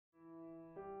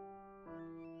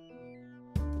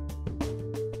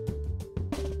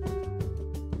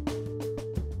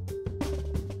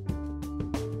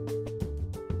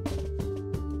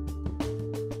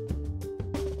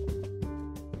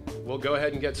we'll go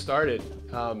ahead and get started.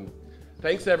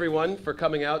 Thanks everyone for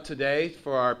coming out today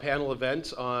for our panel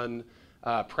event on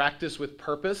Practice with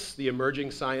Purpose, the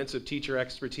Emerging Science of Teacher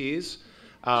Expertise.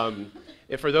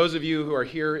 For those of you who are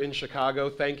here in Chicago,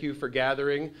 thank you for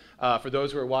gathering. For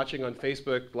those who are watching on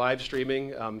Facebook live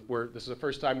streaming, this is the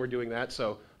first time we're doing that,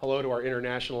 so hello to our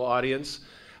international audience.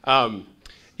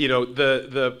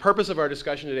 The purpose of our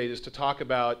discussion today is to talk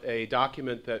about a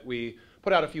document that we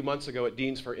put out a few months ago at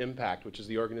Deans for Impact, which is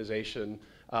the organization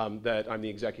that I'm the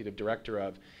executive director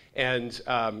of. And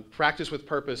Practice with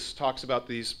Purpose talks about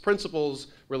these principles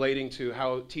relating to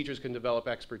how teachers can develop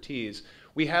expertise.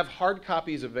 We have hard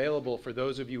copies available for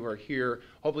those of you who are here.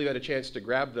 Hopefully you had a chance to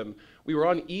grab them. We were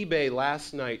on eBay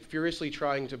last night furiously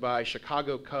trying to buy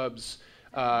Chicago Cubs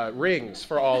rings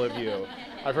for all of you.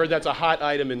 I've heard that's a hot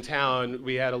item in town.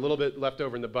 We had a little bit left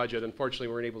over in the budget. Unfortunately,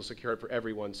 we weren't able to secure it for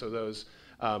everyone, so those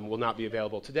will not be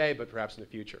available today, but perhaps in the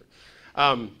future.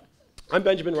 I'm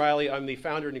Benjamin Riley. I'm the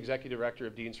founder and executive director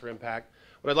of Deans for Impact.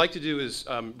 What I'd like to do is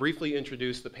briefly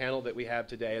introduce the panel that we have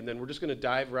today, and then we're just going to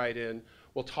dive right in.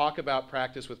 We'll talk about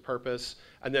Practice with Purpose,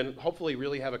 and then hopefully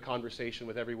really have a conversation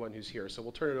with everyone who's here. So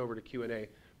we'll turn it over to Q&A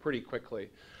pretty quickly.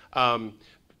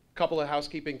 Couple of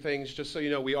housekeeping things, just so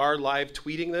you know, we are live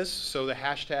tweeting this, so the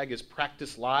hashtag is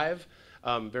PracticeLive.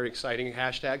 Very exciting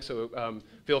hashtag, so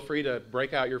feel free to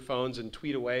break out your phones and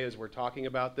tweet away as we're talking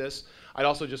about this. I'd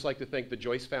also just like to thank the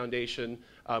Joyce Foundation,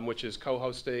 which is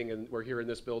co-hosting, and we're here in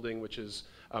this building, which is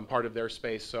part of their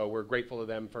space, so we're grateful to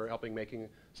them for helping making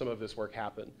some of this work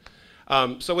happen.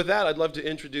 So with that, I'd love to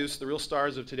introduce the real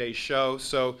stars of today's show.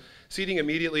 So seating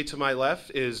immediately to my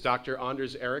left is Dr.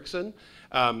 Anders Ericsson.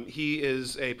 He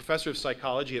is a professor of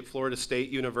psychology at Florida State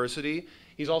University.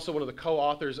 He's also one of the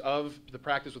co-authors of the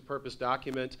Practice with Purpose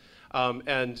document,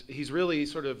 and he's really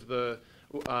sort of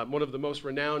one of the most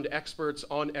renowned experts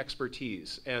on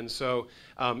expertise. And so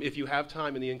if you have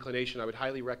time and the inclination, I would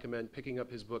highly recommend picking up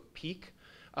his book, Peak,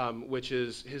 which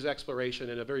is his exploration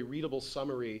and a very readable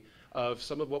summary of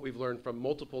some of what we've learned from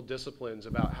multiple disciplines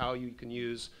about how you can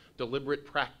use deliberate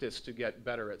practice to get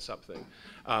better at something.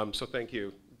 So thank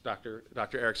you, Dr.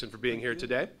 Ericsson, for being here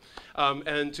today.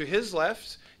 And to his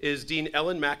left is Dean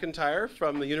Ellen McIntyre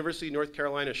from the University of North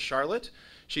Carolina, Charlotte.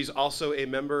 She's also a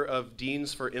member of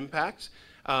Deans for Impact.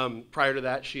 Prior to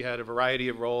that, she had a variety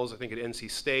of roles, I think at NC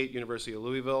State, University of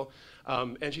Louisville.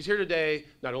 And she's here today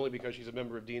not only because she's a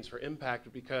member of Deans for Impact,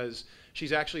 but because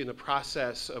she's actually in the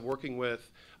process of working with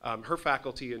her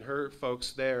faculty and her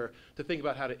folks there to think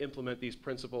about how to implement these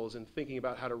principles and thinking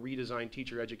about how to redesign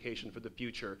teacher education for the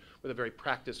future with a very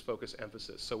practice-focused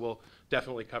emphasis. So we'll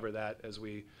definitely cover that as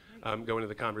we go into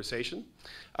the conversation.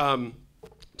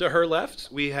 To her left,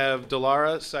 we have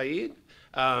Dilara Sayeed.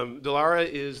 Dilara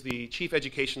is the Chief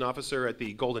Education Officer at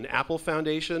the Golden Apple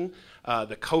Foundation,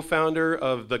 the co-founder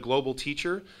of The Global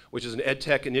Teacher, which is an ed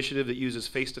tech initiative that uses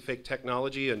face-to-face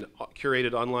technology and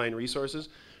curated online resources.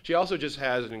 She also just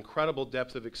has an incredible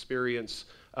depth of experience,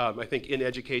 I think, in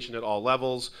education at all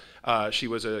levels. She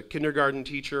was a kindergarten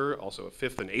teacher, also a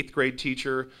 5th and 8th grade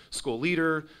teacher, school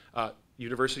leader,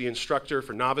 university instructor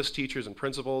for novice teachers and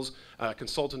principals,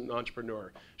 consultant and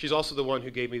entrepreneur. She's also the one who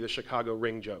gave me the Chicago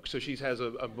ring joke. So she has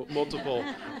multiple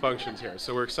functions here.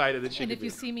 So we're excited that she And if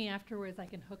you see me afterwards, I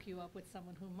can hook you up with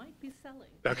someone who might be selling.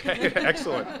 Okay,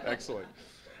 excellent, excellent.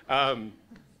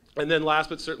 And then last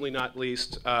but certainly not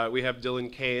least, we have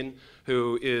Dylan Kane,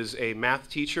 who is a math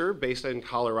teacher based in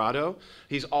Colorado.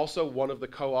 He's also one of the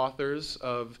co-authors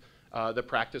of the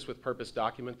Practice with Purpose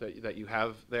document that you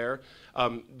have there.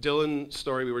 Dylan's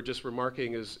story, we were just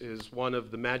remarking, is one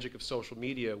of the magic of social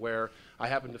media, where I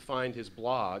happened to find his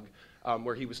blog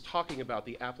where he was talking about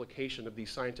the application of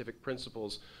these scientific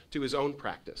principles to his own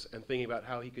practice and thinking about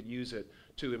how he could use it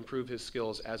to improve his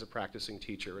skills as a practicing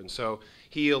teacher. And so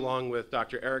he, along with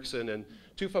Dr. Ericsson and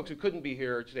two folks who couldn't be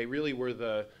here today, really were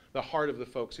the heart of the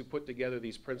folks who put together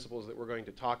these principles that we're going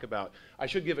to talk about. I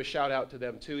should give a shout out to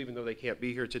them too, even though they can't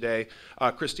be here today.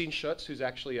 Christine Schutz, who's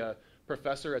actually a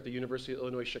professor at the University of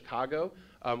Illinois Chicago,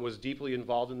 was deeply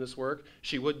involved in this work.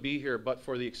 She would be here but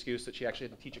for the excuse that she actually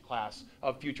had to teach a class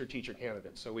of future teacher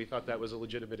candidates. So we thought that was a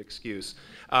legitimate excuse.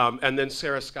 And then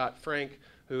Sarah Scott Frank,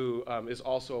 who is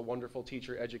also a wonderful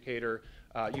teacher, educator,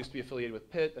 used to be affiliated with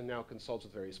Pitt and now consults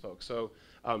with various folks. So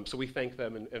we thank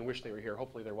them and wish they were here.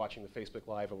 Hopefully they're watching the Facebook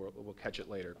Live and we'll catch it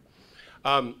later.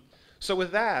 So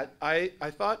with that, I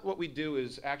thought what we'd do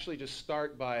is actually just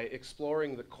start by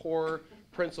exploring the core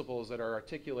principles that are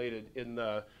articulated in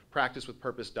the Practice with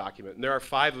Purpose document. And there are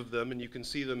 5 of them, and you can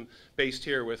see them based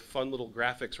here with fun little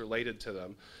graphics related to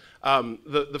them.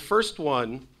 The first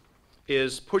one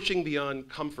is pushing beyond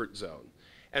comfort zone.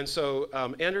 And so,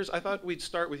 Anders, I thought we'd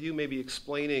start with you maybe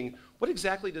explaining what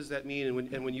exactly does that mean,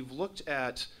 and when you've looked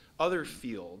at other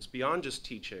fields beyond just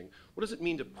teaching, what does it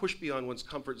mean to push beyond one's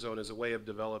comfort zone as a way of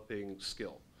developing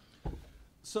skill?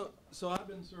 So I've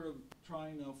been sort of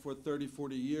trying now for 30,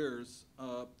 40 years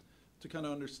to kind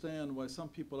of understand why some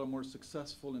people are more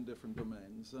successful in different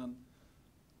domains.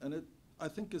 And it, I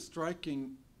think, is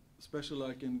striking, especially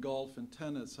like in golf and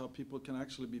tennis, how people can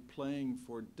actually be playing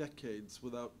for decades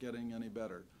without getting any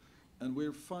better. And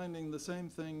we're finding the same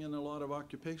thing in a lot of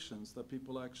occupations, that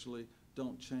people actually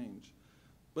don't change.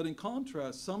 But in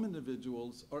contrast, some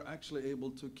individuals are actually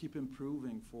able to keep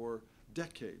improving for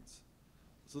decades.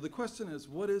 So the question is,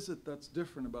 what is it that's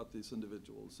different about these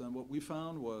individuals? And what we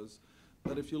found was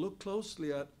that if you look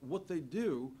closely at what they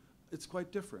do, it's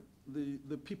quite different.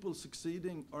 The people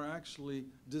succeeding are actually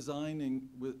designing,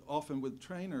 often with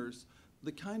trainers,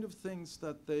 the kind of things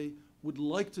that they would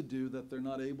like to do that they're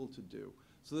not able to do.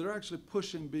 So they're actually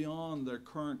pushing beyond their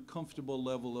current comfortable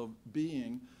level of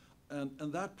being.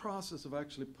 And that process of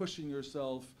actually pushing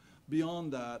yourself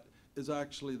beyond that is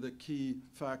actually the key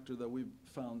factor that we've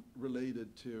found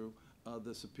related to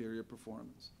the superior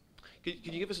performance.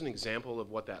 Can you give us an example of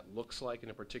what that looks like in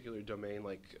a particular domain,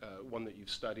 like one that you've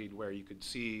studied where you could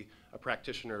see a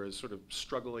practitioner is sort of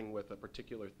struggling with a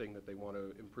particular thing that they want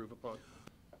to improve upon?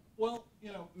 Well,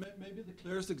 you know, maybe the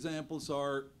clearest examples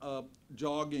are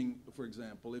jogging, for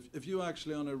example. If you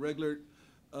actually on a regular,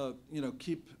 you know,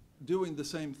 keep doing the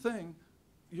same thing,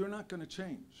 you're not going to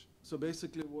change. So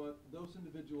basically what those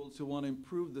individuals who want to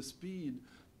improve the speed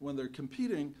when they're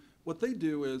competing, what they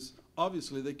do is,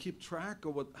 obviously, they keep track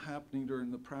of what's happening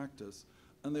during the practice,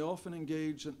 and they often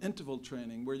engage in interval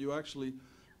training where you actually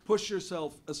push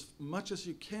yourself as much as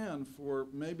you can for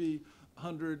maybe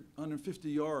 100, 150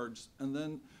 yards, and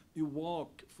then you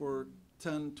walk for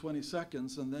 10, 20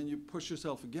 seconds, and then you push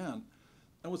yourself again.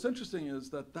 And what's interesting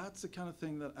is that that's the kind of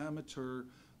thing that amateur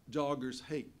joggers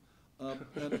hate.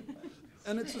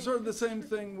 And it's sort of the same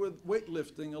thing with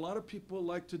weightlifting. A lot of people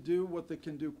like to do what they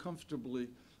can do comfortably,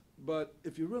 but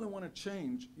if you really want to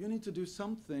change, you need to do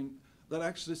something that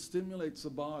actually stimulates the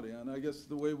body. And I guess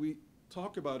the way we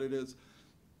talk about it is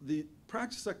the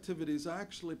practice activity is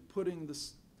actually putting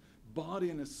this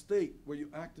body in a state where you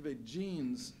activate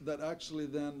genes that actually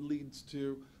then leads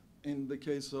to, in the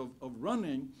case of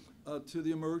running, to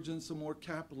the emergence of more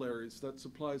capillaries that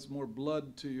supplies more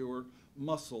blood to your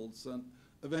muscles. And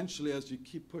eventually, as you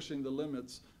keep pushing the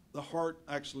limits, the heart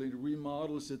actually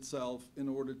remodels itself in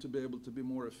order to be able to be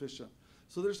more efficient.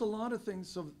 So there's a lot of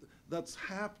things that's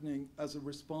happening as a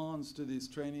response to these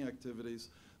training activities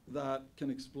that can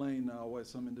explain now why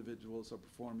some individuals are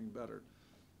performing better.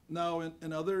 Now,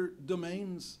 in other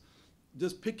domains,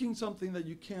 just picking something that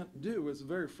you can't do is a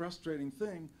very frustrating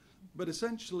thing. But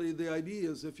essentially, the idea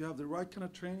is if you have the right kind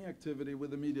of training activity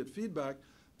with immediate feedback,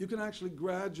 you can actually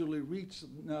gradually reach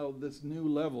now this new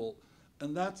level.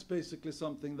 And that's basically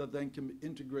something that then can be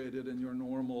integrated in your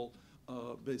normal,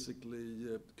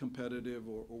 competitive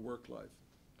or work life.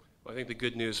 Well, I think the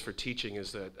good news for teaching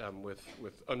is that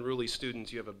with unruly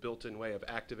students, you have a built-in way of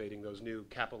activating those new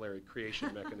capillary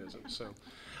creation mechanisms. So,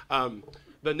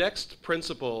 the next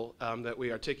principle that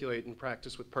we articulate in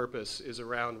Practice with Purpose is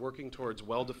around working towards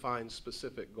well-defined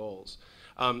specific goals.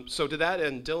 So to that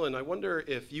end, Dylan, I wonder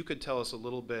if you could tell us a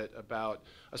little bit about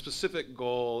a specific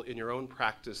goal in your own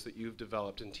practice that you've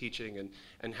developed in teaching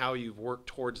and how you've worked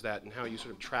towards that and how you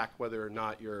sort of track whether or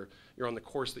not you're on the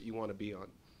course that you want to be on.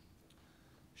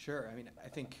 Sure. I mean, I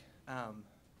think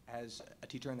as a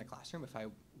teacher in the classroom, if I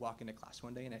walk into class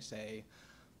one day and I say,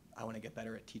 I want to get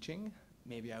better at teaching,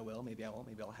 maybe I will, maybe I won't,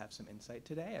 maybe I'll have some insight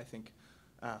today. I think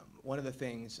one of the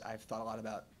things I've thought a lot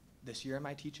about this year in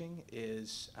my teaching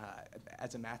is,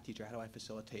 as a math teacher, how do I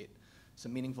facilitate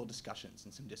some meaningful discussions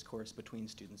and some discourse between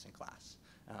students in class?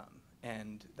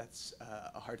 And that's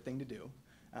a hard thing to do.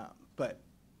 But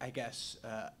I guess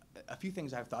a few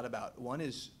things I've thought about. One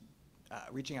is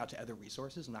reaching out to other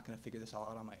resources. I'm not going to figure this all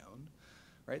out on my own,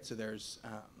 right? So there's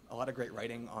a lot of great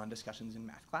writing on discussions in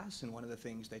math class, and one of the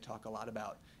things they talk a lot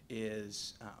about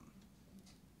is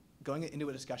going into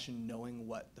a discussion knowing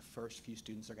what the first few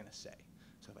students are going to say.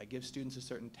 So if I give students a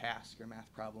certain task or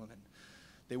math problem and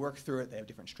they work through it, they have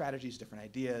different strategies, different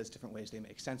ideas, different ways they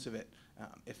make sense of it.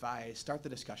 If I start the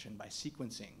discussion by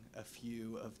sequencing a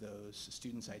few of those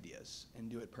students' ideas and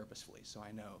do it purposefully, so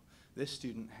I know this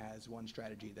student has one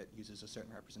strategy that uses a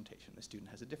certain representation, this student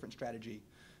has a different strategy,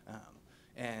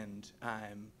 and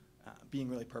I'm being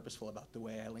really purposeful about the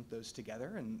way I link those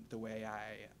together and the way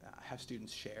I have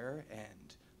students share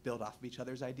and build off of each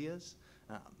other's ideas.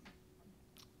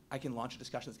 I can launch a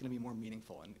discussion that's going to be more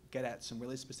meaningful and get at some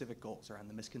really specific goals around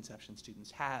the misconceptions students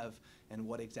have and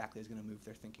what exactly is going to move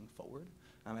their thinking forward.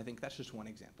 I think that's just one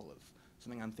example of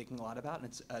something I'm thinking a lot about, and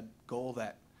it's a goal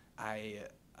that I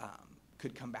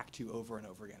could come back to over and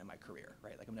over again in my career,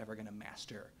 right? Like I'm never going to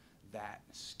master that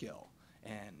skill.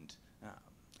 And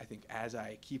I think as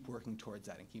I keep working towards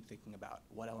that and keep thinking about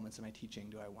what elements of my teaching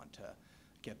do I want to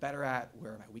get better at,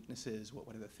 where are my weaknesses,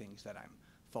 what are the things that I'm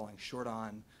falling short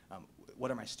on, what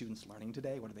are my students learning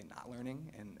today, what are they not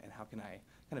learning, and how can I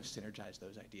kind of synergize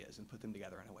those ideas and put them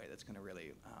together in a way that's going to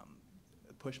really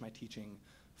push my teaching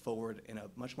forward in a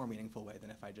much more meaningful way than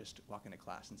if I just walk into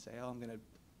class and say, oh, I'm going to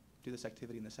do this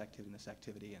activity and this activity and this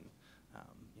activity and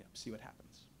see what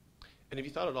happens. And have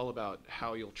you thought at all about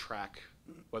how you'll track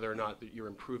whether or not that you're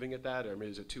improving at that, or I mean,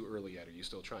 is it too early yet? Are you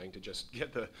still trying to just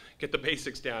get the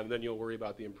basics down and then you'll worry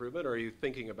about the improvement, or are you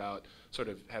thinking about sort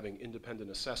of having independent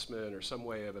assessment or some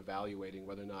way of evaluating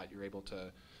whether or not you're able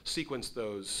to sequence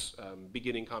those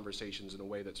beginning conversations in a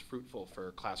way that's fruitful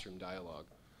for classroom dialogue?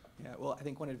 Yeah, well, I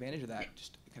think one advantage of that,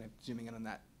 just kind of zooming in on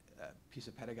that piece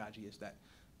of pedagogy, is that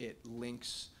it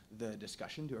links the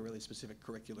discussion to a really specific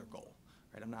curricular goal.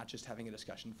 Right? I'm not just having a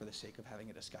discussion for the sake of having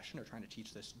a discussion or trying to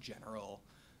teach this general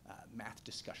math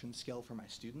discussion skill for my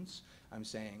students. I'm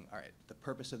saying, all right, the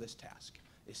purpose of this task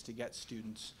is to get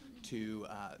students to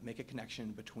make a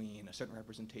connection between a certain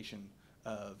representation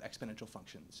of exponential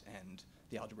functions and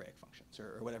the algebraic functions,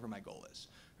 or whatever my goal is.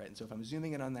 Right? And so if I'm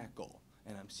zooming in on that goal,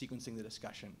 and I'm sequencing the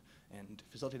discussion and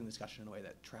facilitating the discussion in a way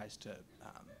that tries to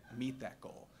meet that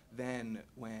goal, then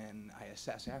when I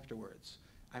assess afterwards,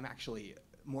 I'm actually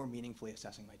more meaningfully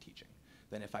assessing my teaching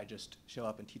than if I just show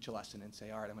up and teach a lesson and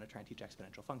say, all right, I'm going to try and teach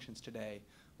exponential functions today.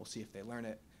 We'll see if they learn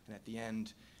it. And at the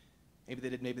end, maybe they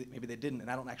did, maybe they didn't,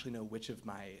 and I don't actually know which of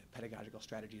my pedagogical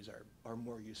strategies are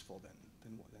more useful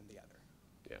than the other.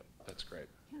 Yeah, that's great.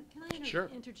 Can I Sure.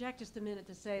 interject just a minute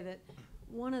to say that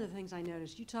one of the things I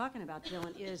noticed you talking about,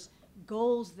 Dylan, is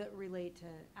goals that relate to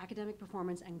academic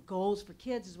performance and goals for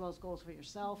kids as well as goals for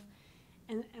yourself.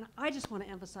 And I just want to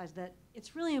emphasize that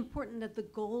it's really important that the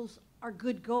goals are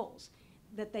good goals,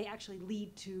 that they actually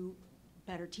lead to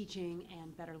better teaching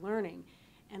and better learning.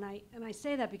 And I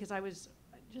say that because I was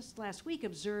just last week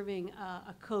observing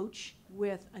a coach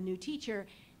with a new teacher,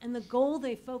 and the goal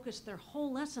they focused their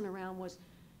whole lesson around was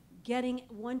getting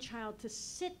one child to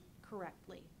sit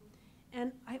correctly.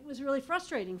 And it was really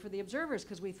frustrating for the observers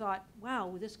because we thought,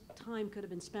 wow, this time could have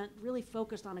been spent really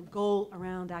focused on a goal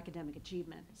around academic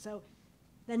achievement. So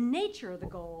the nature of the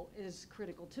goal is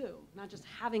critical too, not just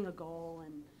having a goal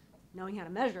and knowing how to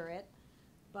measure it,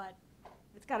 but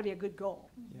it's got to be a good goal.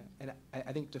 Yeah, and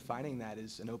I think defining that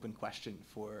is an open question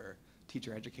for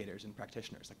teacher educators and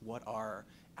practitioners. Like, what are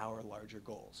our larger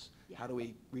goals? Yeah. How do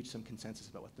we reach some consensus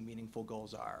about what the meaningful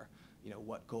goals are?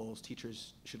 What goals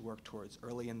teachers should work towards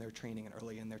early in their training and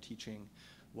early in their teaching,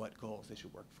 what goals they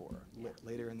should work for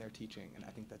later in their teaching. And I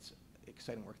think that's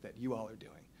exciting work that you all are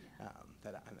doing,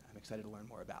 that I'm excited to learn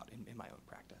more about in my own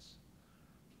practice.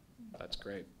 That's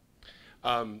great.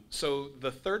 So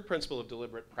the third principle of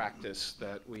deliberate practice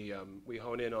that we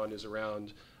hone in on is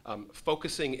around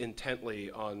focusing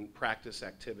intently on practice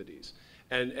activities.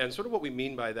 And sort of what we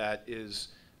mean by that is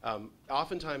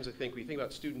oftentimes I think we think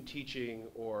about student teaching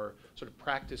or sort of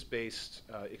practice-based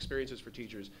experiences for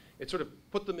teachers. It's sort of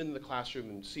put them in the classroom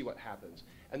and see what happens.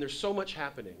 And there's so much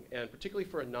happening, and particularly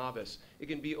for a novice, it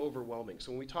can be overwhelming.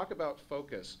 So when we talk about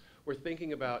focus, we're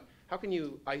thinking about how can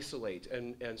you isolate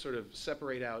and sort of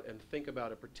separate out and think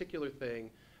about a particular thing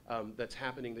that's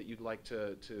happening that you'd like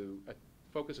to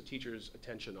focus a teacher's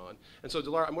attention on. And so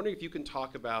Dilara, I'm wondering if you can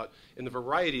talk about, in the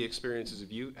variety of experiences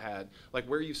you've had, like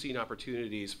where you've seen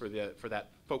opportunities for that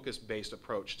focus-based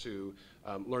approach to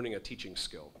learning a teaching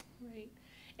skill. Right.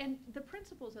 And the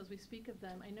principles, as we speak of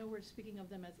them, I know we're speaking of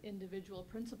them as individual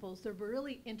principles, they're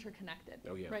really interconnected,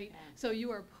 Oh, yeah. right? Yeah. So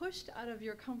you are pushed out of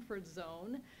your comfort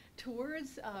zone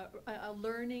towards a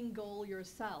learning goal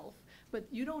yourself, but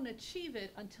you don't achieve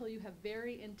it until you have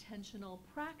very intentional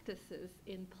practices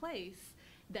in place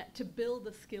to build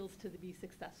the skills to be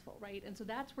successful, right? And so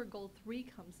that's where goal 3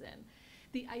 comes in.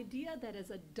 The idea that as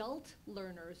adult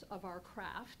learners of our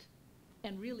craft,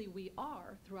 and really we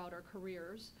are throughout our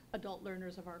careers, adult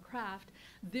learners of our craft,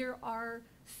 there are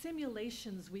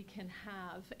simulations we can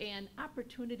have and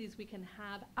opportunities we can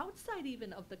have outside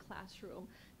even of the classroom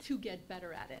to get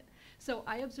better at it. So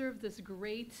I observed this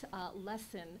great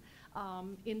lesson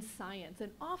in science,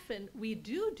 and often we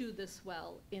do this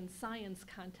well in science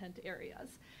content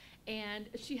areas. And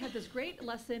she had this great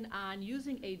lesson on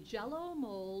using a Jell-O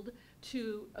mold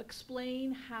to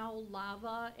explain how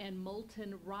lava and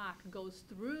molten rock goes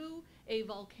through a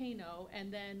volcano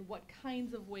and then what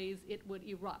kinds of ways it would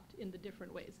erupt in the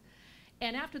different ways.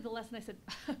 And after the lesson, I said,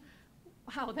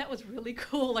 wow, that was really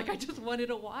cool. Like, I just wanted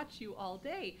to watch you all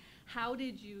day. How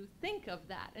did you think of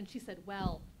that? And she said,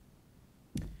 well,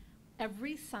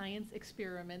 every science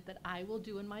experiment that I will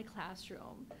do in my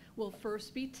classroom will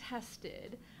first be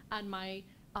tested on my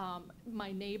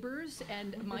neighbors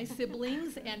and my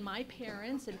siblings and my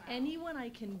parents and anyone I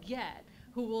can get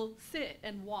who will sit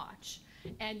and watch.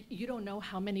 And you don't know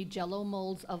how many Jell-O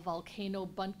molds of volcano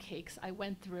bundt cakes I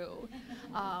went through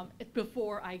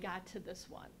before I got to this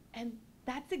one. And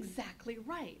that's exactly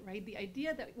right? The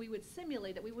idea that we would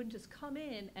simulate, that we wouldn't just come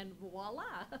in and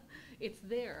voila, it's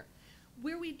there.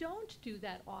 Where we don't do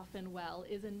that often well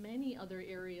is in many other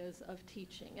areas of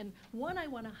teaching. And one I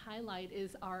want to highlight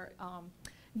is our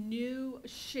new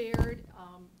shared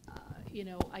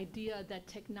idea that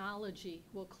technology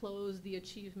will close the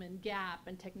achievement gap,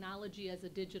 and technology as a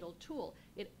digital tool.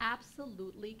 It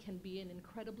absolutely can be an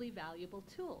incredibly valuable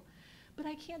tool. But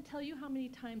I can't tell you how many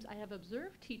times I have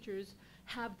observed teachers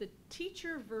have the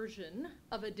teacher version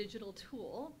of a digital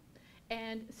tool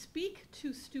and speak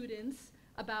to students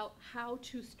about how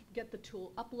to get the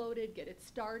tool uploaded, get it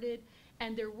started,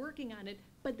 and they're working on it,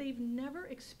 but they've never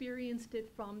experienced it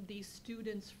from the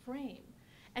student's frame.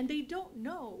 And they don't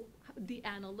know the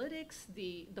analytics,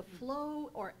 the flow,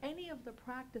 or any of the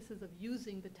practices of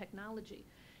using the technology.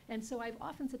 And so I've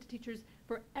often said to teachers,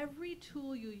 for every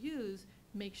tool you use,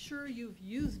 make sure you've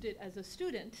used it as a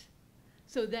student,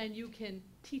 so then you can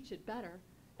teach it better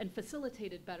and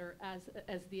facilitate it better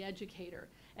as the educator.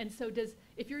 And so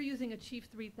if you're using Achieve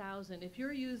 3000, if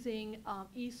you're using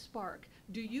eSpark,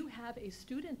 do you have a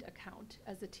student account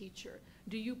as a teacher?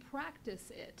 Do you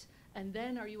practice it? And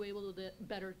then are you able to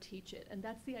better teach it? And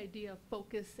that's the idea of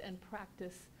focus and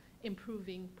practice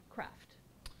improving craft.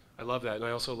 I love that, and I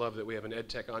also love that we have an ed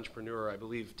tech entrepreneur, I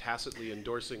believe, tacitly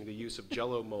endorsing the use of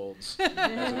Jell-O molds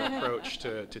as an approach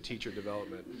to teacher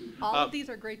development. All of these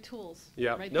are great tools.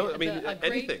 Yeah, right? no, I mean,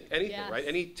 anything, yes. right?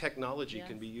 Any technology Yes.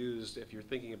 can be used if you're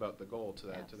thinking about the goal to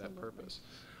that Absolutely. purpose.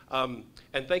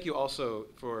 And thank you also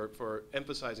for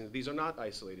emphasizing that these are not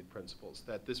isolated principles,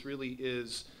 that this really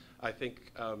is, I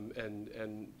think,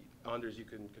 and Anders, you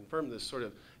can confirm this, sort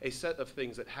of a set of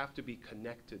things that have to be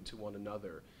connected to one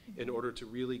another in order to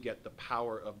really get the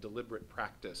power of deliberate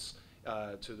practice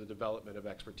to the development of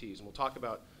expertise. And we'll talk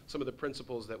about some of the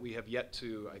principles that we have yet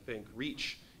to, I think,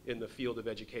 reach in the field of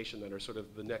education that are sort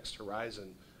of the next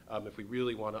horizon if we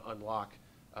really want to unlock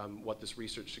what this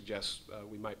research suggests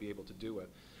we might be able to do with.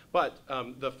 But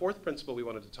the fourth principle we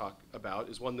wanted to talk about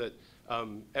is one that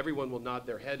everyone will nod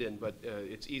their head in, but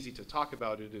it's easy to talk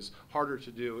about. It is harder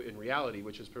to do in reality,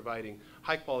 which is providing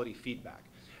high-quality feedback.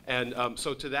 And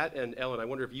so to that end, Ellen, I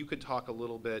wonder if you could talk a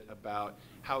little bit about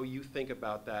how you think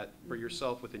about that for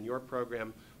yourself within your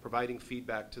program, providing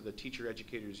feedback to the teacher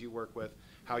educators you work with,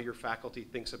 how your faculty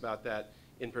thinks about that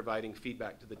in providing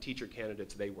feedback to the teacher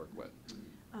candidates they work with.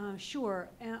 Sure,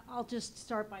 and I'll just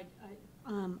start by,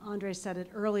 Andre said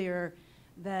it earlier,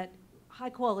 that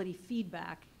high-quality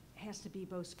feedback has to be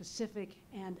both specific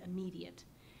and immediate.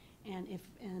 And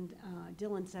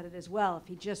Dylan said it as well.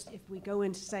 If we go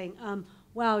into saying,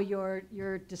 wow,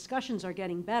 your discussions are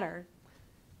getting better,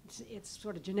 it's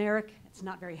sort of generic, it's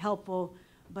not very helpful.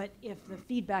 But if the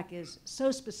feedback is so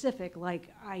specific, like,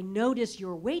 I notice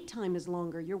your wait time is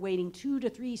longer, you're waiting 2 to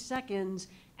 3 seconds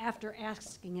after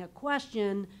asking a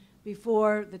question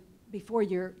before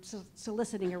you're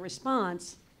soliciting a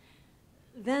response,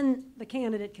 then the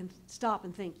candidate can stop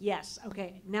and think, yes,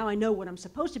 okay, now I know what I'm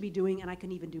supposed to be doing and I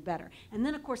can even do better. And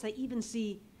then, of course, they even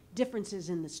see differences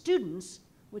in the students,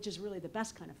 which is really the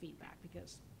best kind of feedback,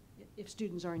 because if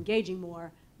students are engaging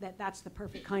more, that's the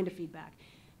perfect kind of feedback.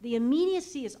 The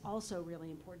immediacy is also really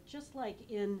important. Just like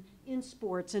in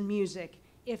sports and music,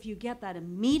 if you get that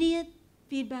immediate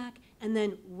feedback and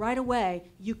then right away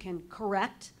you can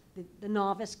correct, the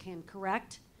novice can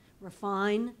correct,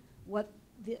 refine what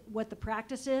the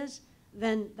practice is,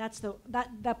 then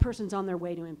that person's on their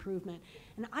way to improvement.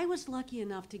 And I was lucky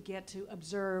enough to get to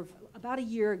observe about a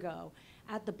year ago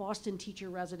at the Boston Teacher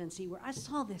Residency, where I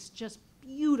saw this just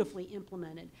beautifully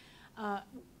implemented.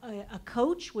 A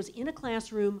coach was in a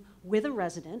classroom with a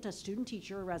resident, a student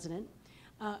teacher, a resident,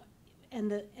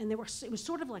 it was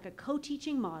sort of like a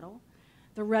co-teaching model.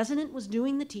 The resident was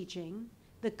doing the teaching.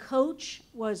 The coach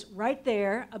was right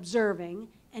there observing,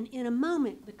 and in a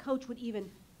moment, the coach would even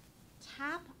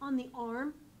tap on the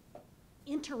arm,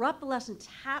 interrupt the lesson,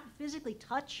 physically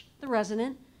touch the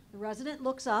resident, The resident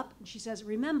looks up and she says,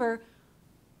 remember,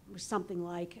 something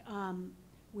like,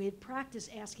 we had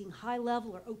practiced asking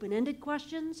high-level or open-ended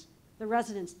questions. The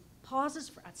resident pauses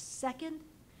for a second,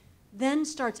 then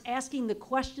starts asking the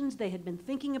questions they had been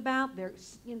thinking about,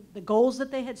 the goals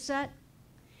that they had set,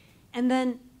 and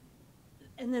then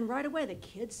right away the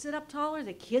kids sit up taller,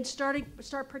 the kids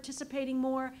start participating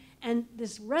more, and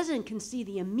this resident can see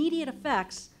the immediate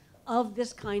effects of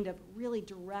this kind of really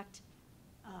direct,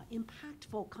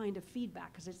 impactful kind of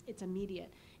feedback, because it's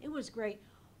immediate. It was great.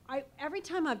 Every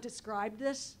time I've described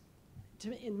this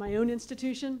in my own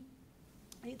institution,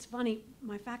 it's funny,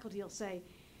 my faculty will say,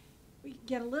 we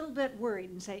get a little bit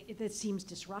worried and say, if it seems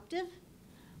disruptive,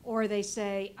 or they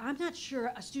say, I'm not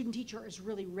sure a student teacher is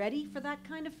really ready for that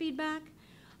kind of feedback.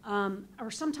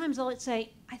 Or sometimes they'll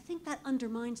say, I think that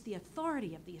undermines the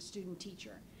authority of the student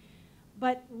teacher.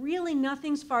 But really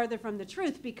nothing's farther from the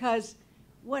truth, because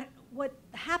what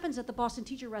happens at the Boston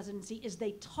Teacher Residency is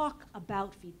they talk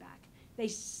about feedback. They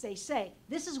say,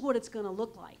 this is what it's going to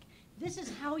look like. This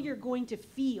is how you're going to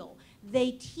feel.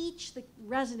 They teach the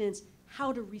residents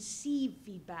how to receive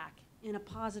feedback in a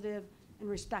positive and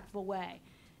respectful way.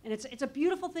 And it's a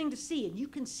beautiful thing to see, and you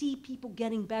can see people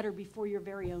getting better before your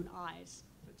very own eyes.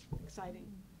 It's exciting.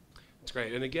 It's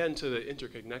great. And again, to the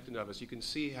interconnected of us, you can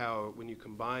see how when you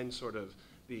combine sort of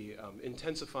the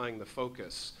intensifying the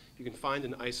focus, you can find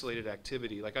an isolated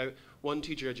activity. Like one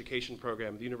teacher education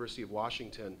program at the University of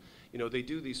Washington, they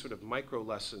do these sort of micro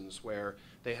lessons where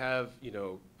they have,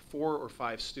 4 or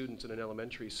 5 students in an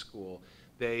elementary school.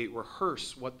 They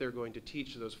rehearse what they're going to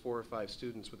teach to those 4 or 5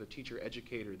 students with a teacher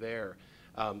educator there.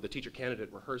 The teacher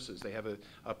candidate rehearses. They have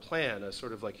a plan, a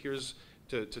sort of like, here's,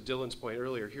 to Dylan's point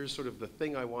earlier, here's sort of the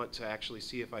thing I want to actually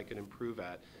see if I can improve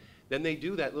at. Then they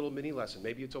do that little mini lesson.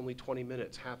 Maybe it's only 20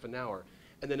 minutes, half an hour,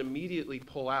 and then immediately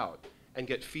pull out and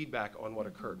get feedback on what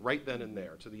occurred right then and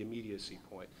there to the immediacy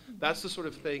point. That's the sort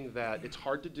of thing that it's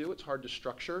hard to do, it's hard to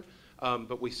structure,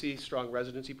 but we see strong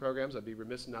residency programs. I'd be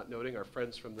remiss in not noting our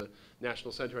friends from the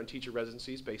National Center on Teacher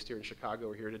Residencies based here in Chicago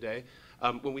are here today.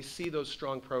 When we see those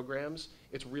strong programs,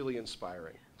 it's really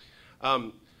inspiring.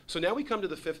 So now we come to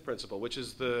the 5th principle, which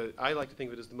is I like to think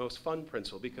of it as the most fun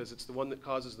principle because it's the one that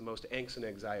causes the most angst and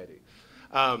anxiety.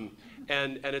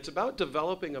 And it's about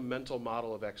developing a mental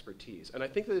model of expertise. And I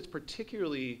think that it's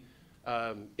particularly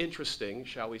interesting,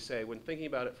 shall we say, when thinking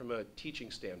about it from a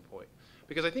teaching standpoint.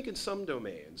 Because I think in some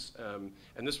domains,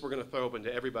 and this we're going to throw open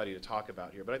to everybody to talk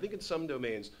about here, but I think in some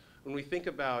domains, when we think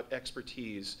about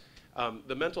expertise,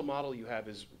 the mental model you have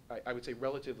is, I would say,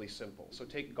 relatively simple. So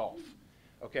take golf,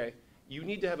 okay? You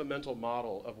need to have a mental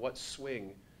model of what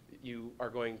swing you are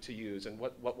going to use and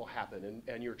what will happen.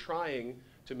 And you're trying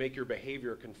to make your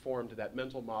behavior conform to that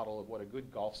mental model of what a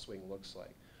good golf swing looks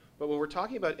like. But when we're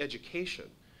talking about education,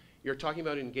 you're talking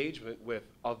about engagement with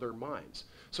other minds.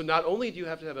 So not only do you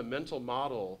have to have a mental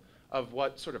model of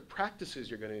what sort of practices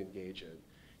you're going to engage in,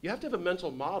 you have to have a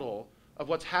mental model of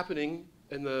what's happening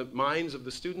in the minds of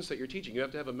the students that you're teaching. You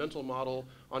have to have a mental model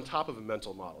on top of a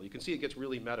mental model. You can see it gets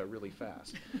really meta really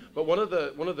fast. But one of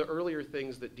the earlier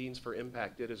things that Deans for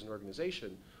Impact did as an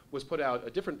organization was put out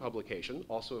a different publication,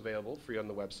 also available free on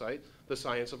the website, The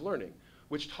Science of Learning,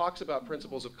 which talks about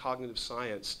principles of cognitive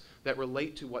science that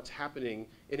relate to what's happening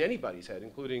in anybody's head,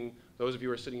 including those of you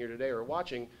who are sitting here today or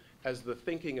watching, as the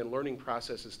thinking and learning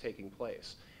process is taking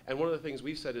place. And one of the things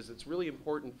we've said is it's really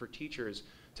important for teachers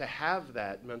to have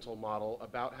that mental model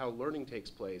about how learning takes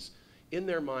place in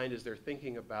their mind as they're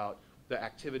thinking about the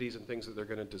activities and things that they're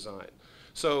going to design.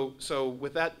 So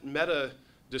with that meta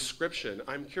description,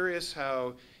 I'm curious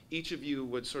how each of you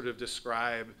would sort of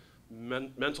describe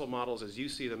mental models as you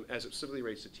see them as it specifically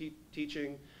relates to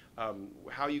teaching,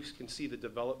 how you can see the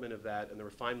development of that and the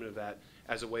refinement of that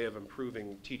as a way of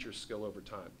improving teacher skill over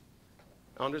time.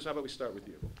 Anders, how about we start with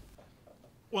you?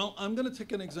 Well, I'm going to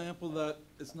take an example that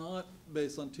is not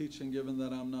based on teaching, given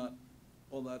that I'm not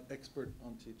all that expert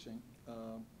on teaching.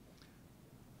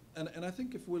 And I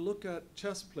think if we look at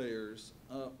chess players,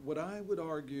 what I would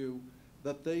argue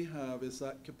that they have is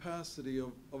that capacity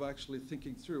of actually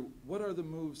thinking through, what are the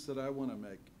moves that I want to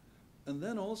make? And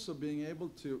then also being able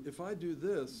to, if I do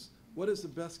this, what is the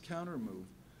best counter move?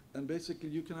 And basically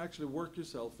you can actually work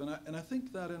yourself. And I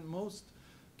think that in most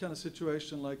kind of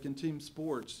situation, like in team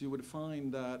sports, you would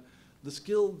find that the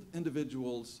skilled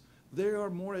individuals, they are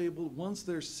more able, once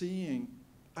they're seeing,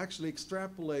 actually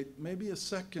extrapolate maybe a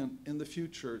second in the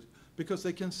future, because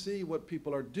they can see what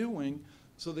people are doing,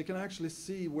 so they can actually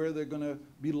see where they're going to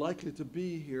be likely to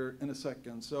be here in a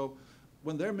second. So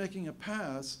when they're making a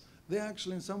pass, they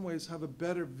actually in some ways have a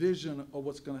better vision of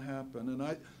what's going to happen. And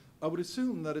I would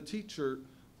assume that a teacher,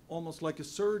 almost like a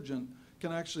surgeon,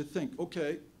 can actually think,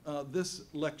 okay, this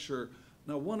lecture.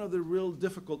 Now, one of the real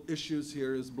difficult issues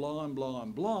here is blah and blah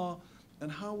and blah,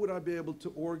 and how would I be able to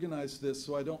organize this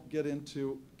so I don't get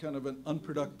into kind of an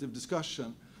unproductive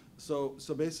discussion? So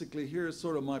basically, here's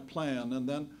sort of my plan, and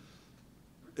then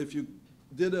if you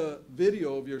did a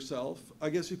video of yourself, I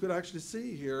guess you could actually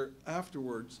see here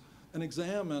afterwards and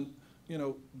examine, you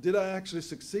know, did I actually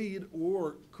succeed,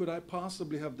 or could I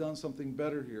possibly have done something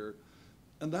better here?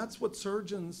 And that's what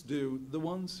surgeons do, the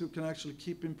ones who can actually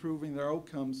keep improving their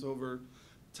outcomes over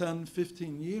 10,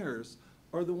 15 years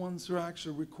are the ones who are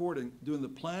actually recording, doing the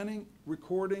planning,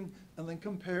 recording, and then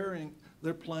comparing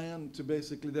their plan to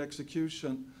basically the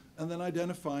execution, and then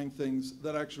identifying things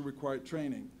that actually require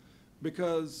training.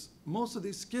 Because most of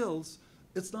these skills,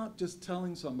 it's not just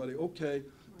telling somebody, okay,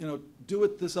 you know, do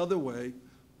it this other way.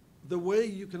 The way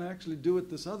you can actually do it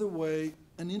this other way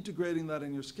and integrating that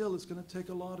in your skill is going to take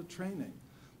a lot of training.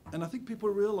 And I think people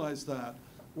realize that,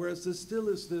 whereas there still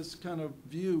is this kind of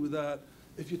view that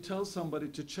if you tell somebody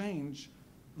to change,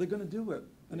 they're going to do it.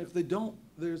 And if they don't,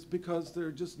 there's because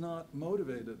they're just not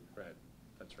motivated. Right,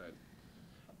 that's right.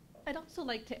 I'd also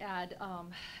like to add,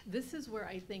 this is where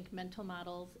I think mental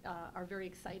models are very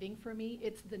exciting for me.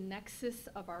 It's the nexus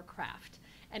of our craft.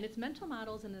 And it's mental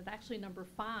models, and it's actually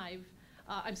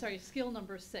skill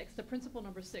number 6, the principle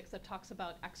number 6 that talks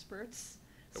about experts.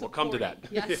 And we'll come to that.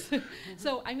 Yes.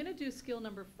 So I'm going to do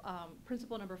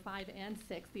principle number 5 and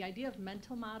 6, the idea of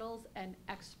mental models and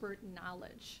expert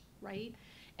knowledge, right?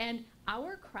 And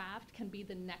our craft can be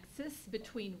the nexus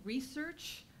between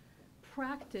research,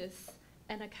 practice,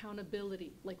 and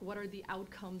accountability, like what are the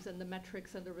outcomes and the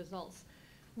metrics and the results.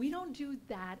 We don't do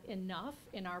that enough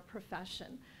in our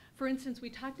profession. For instance, we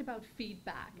talked about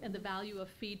feedback and the value of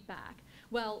feedback.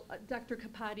 Well, Dr.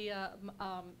 Kapadia,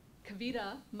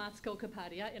 Kavita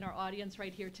Matsko-Kapadia, in our audience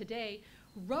right here today,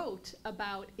 wrote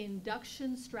about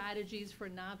induction strategies for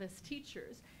novice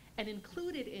teachers, and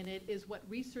included in it is what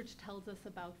research tells us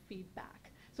about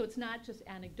feedback. So it's not just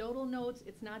anecdotal notes,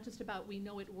 it's not just about we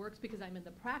know it works because I'm in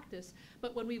the practice,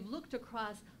 but when we've looked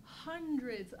across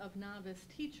hundreds of novice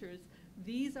teachers,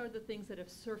 these are the things that have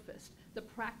surfaced, the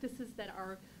practices that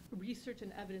are research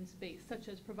and evidence-based, such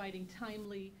as providing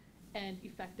timely and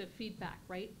effective feedback,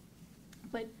 right?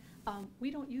 But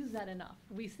we don't use that enough.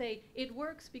 We say, it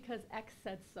works because X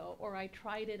said so, or I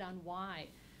tried it on Y.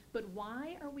 But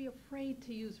why are we afraid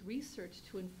to use research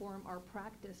to inform our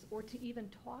practice or to even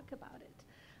talk about it?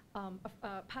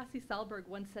 Pasi Salberg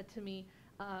once said to me,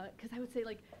 because I would say,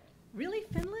 like, really,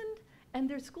 Finland and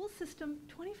their school system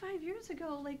 25 years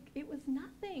ago, like, it was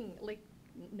nothing. Like,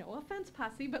 no offense,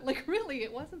 Pasi, but like, really,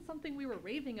 it wasn't something we were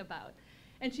raving about.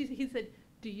 And he said,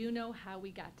 do you know how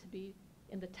we got to be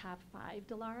in the top 5,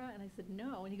 Dilara? And I said,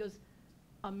 no. And he goes,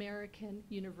 American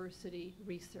university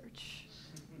research.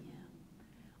 Yeah.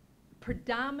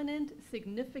 Predominant,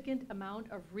 significant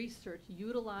amount of research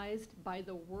utilized by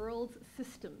the world's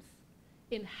systems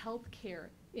in healthcare,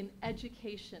 in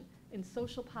education, in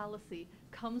social policy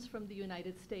comes from the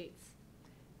United States.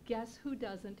 Guess who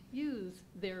doesn't use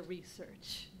their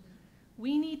research?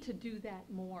 We need to do that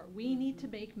more. We need to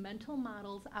make mental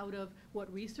models out of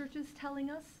what research is telling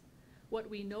us, what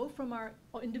we know from our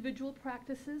individual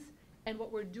practices, and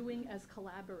what we're doing as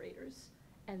collaborators.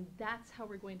 And that's how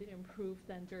we're going to improve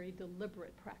then very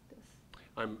deliberate practice.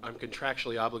 I'm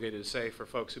contractually obligated to say, for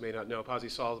folks who may not know, Pasi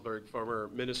Salberg, former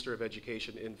Minister of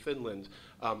Education in Finland.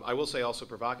 I will say also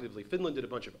provocatively, Finland did a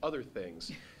bunch of other things,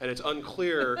 and it's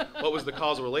unclear what was the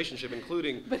causal relationship,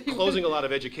 including closing a lot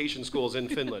of education schools in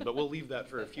Finland, but we'll leave that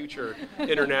for a future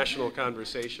international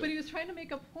conversation. But he was trying to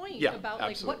make a point about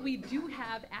like what we do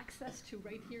have access to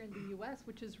right here in the US,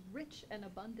 which is rich and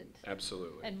abundant.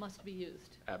 Absolutely. And must be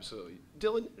used. Absolutely.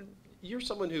 Dylan, you're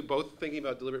someone who, both thinking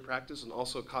about deliberate practice and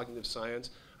also cognitive science,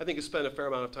 I think has spent a fair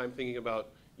amount of time thinking about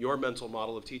your mental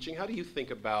model of teaching. How do you think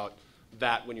about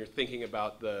that when you're thinking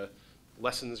about the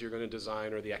lessons you're going to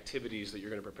design or the activities that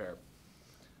you're going to prepare?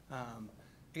 I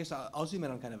guess I'll zoom in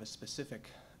on kind of a specific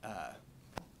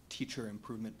teacher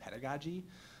improvement pedagogy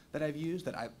that I've used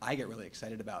that I get really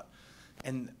excited about.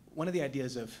 And one of the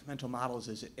ideas of mental models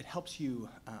is it helps you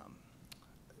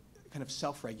kind of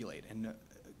self-regulate and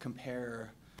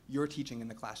compare your teaching in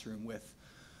the classroom with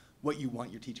what you want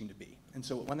your teaching to be. And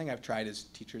so one thing I've tried is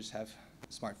teachers have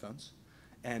smartphones,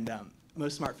 and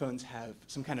most smartphones have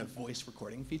some kind of voice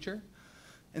recording feature.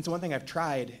 And so one thing I've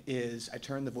tried is I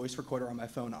turn the voice recorder on my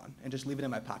phone on and just leave it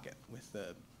in my pocket with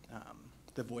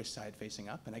the voice side facing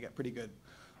up, and I get pretty good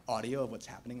audio of what's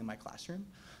happening in my classroom.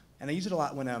 And I use it a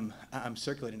lot when I'm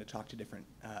circulating to talk to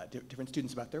different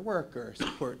students about their work or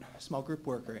support small group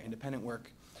work or independent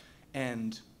work.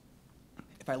 And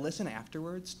if I listen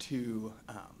afterwards to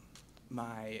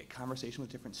my conversation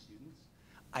with different students,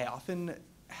 I often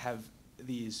have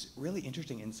these really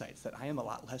interesting insights that I am a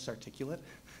lot less articulate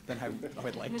than I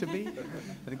would like to be.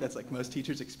 I think that's like most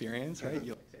teachers' experience, right?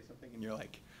 You say something and you're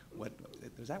like, "What?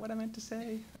 Was that what I meant to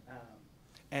say?"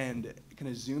 And kind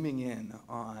of zooming in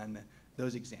on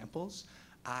those examples,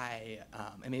 I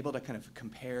am able to kind of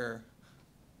compare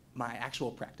my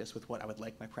actual practice with what I would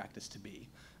like my practice to be.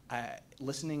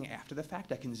 Listening after the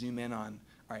fact, I can zoom in on,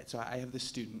 all right, so I have this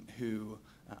student who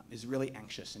is really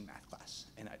anxious in math class,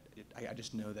 and I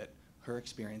just know that her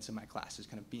experience in my class is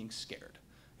kind of being scared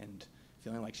and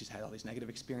feeling like she's had all these negative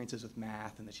experiences with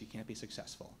math and that she can't be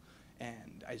successful.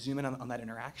 And I zoom in on that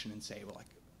interaction and say, well, like,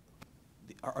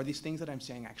 are these things that I'm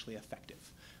saying actually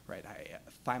effective, right? I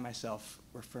find myself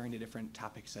referring to different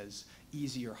topics as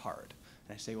easy or hard.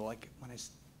 And I say, well, like, when I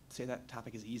say that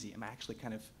topic is easy, am I actually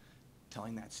kind of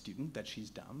telling that student that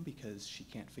she's dumb because she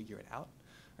can't figure it out,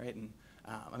 right? And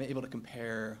I'm able to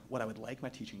compare what I would like my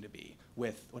teaching to be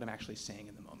with what I'm actually saying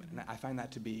in the moment. And I find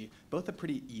that to be both a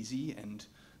pretty easy and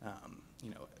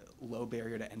low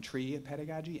barrier to entry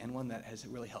pedagogy, and one that has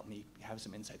really helped me have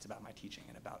some insights about my teaching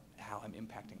and about how I'm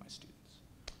impacting my students.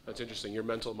 That's interesting. Your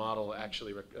mental model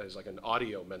actually is like an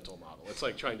audio mental model. It's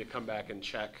like trying to come back and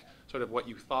check sort of what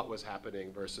you thought was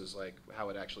happening versus like how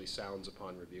it actually sounds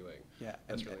upon reviewing. Yeah,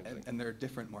 that's really interesting. And they're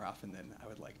different more often than I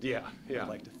would like to. Yeah. Would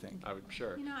like to think. I would,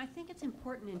 sure. You know, I think it's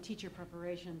important in teacher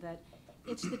preparation that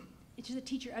it's the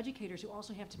teacher educators who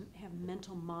also have to have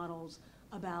mental models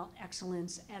about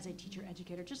excellence as a teacher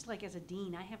educator. Just like as a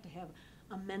dean, I have to have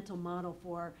a mental model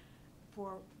for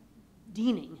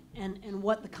deaning and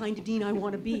what the kind of dean I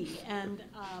want to be. And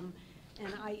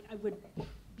I would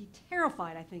be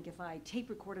terrified, I think, if I tape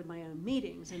recorded my own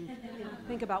meetings and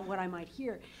think about what I might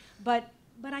hear. But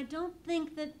I don't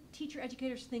think that teacher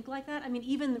educators think like that. I mean,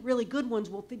 even the really good ones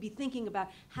will be thinking about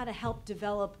how to help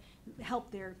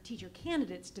their teacher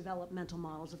candidates develop mental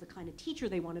models of the kind of teacher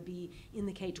they want to be in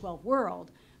the K-12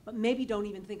 world, but maybe don't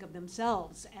even think of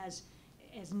themselves as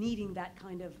needing that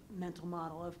kind of mental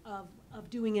model of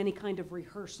doing any kind of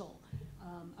rehearsal,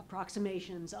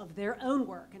 approximations of their own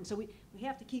work. And so we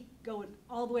have to keep going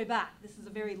all the way back. This is a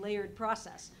very layered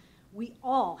process. We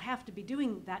all have to be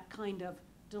doing that kind of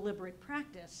deliberate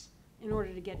practice in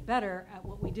order to get better at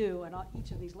what we do at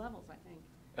each of these levels, I think.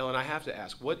 Ellen, I have to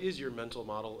ask, what is your mental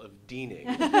model of deaning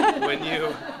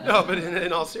but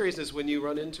in all seriousness, when you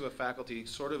run into a faculty,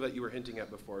 sort of that you were hinting at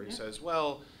before, who says,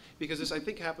 well, because this I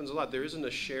think happens a lot, there isn't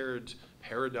a shared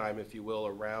paradigm, if you will,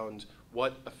 around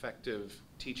what effective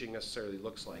teaching necessarily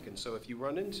looks like. And so if you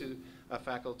run into a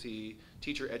faculty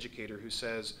teacher educator who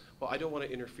says, well, I don't want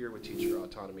to interfere with teacher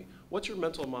autonomy, what's your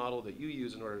mental model that you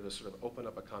use in order to sort of open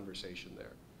up a conversation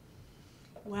there?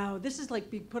 Wow, this is like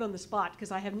being put on the spot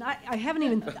because I'm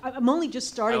only just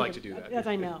starting. I like to do that. As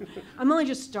I know. I'm only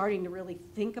just starting to really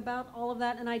think about all of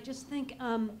that, and I just think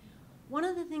one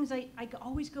of the things I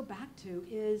always go back to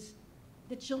is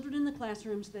the children in the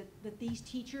classrooms that these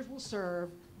teachers will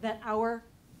serve, that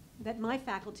my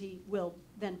faculty will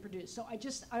then produce. So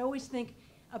I always think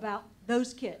about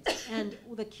those kids and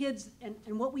the kids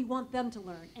and what we want them to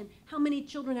learn, and how many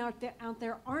children out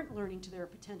there aren't learning to their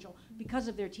potential because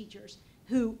of their teachers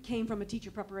who came from a teacher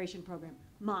preparation program,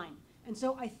 mine. And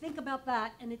so I think about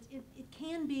that, and it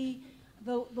can be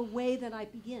the way that I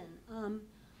begin.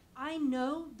 I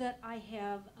know that I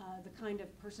have the kind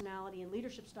of personality and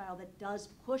leadership style that does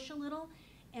push a little,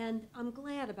 and I'm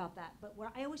glad about that. But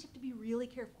I always have to be really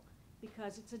careful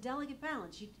because it's a delicate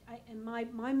balance. And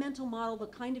my mental model, the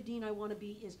kind of dean I want to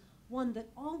be, is one that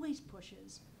always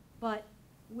pushes, but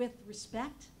with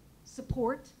respect,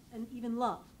 support, and even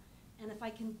love. And if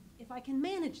I can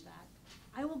manage that,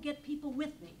 I will get people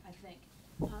with me, I think.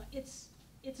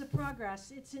 It's a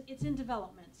progress. It's in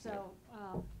development. So,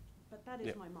 but that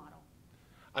is my model.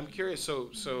 I'm curious. So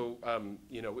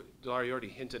Dilara, you already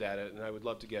hinted at it, and I would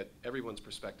love to get everyone's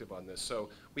perspective on this. So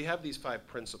we have these 5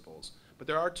 principles, but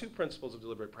there are 2 principles of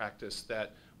deliberate practice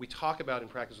that we talk about in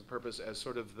Practice with Purpose as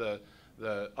sort of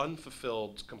the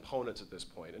unfulfilled components at this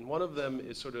point. And one of them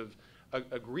is sort of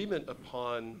agreement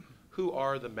upon who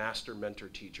are the master mentor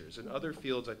teachers. In other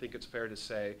fields, I think it's fair to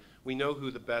say, we know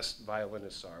who the best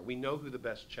violinists are. We know who the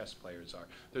best chess players are.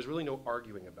 There's really no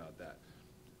arguing about that.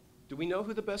 Do we know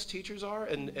who the best teachers are?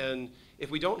 And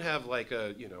if we don't have like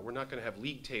we're not gonna have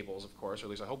league tables, of course, or at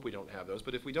least I hope we don't have those,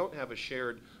 but if we don't have a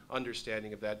shared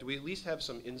understanding of that, do we at least have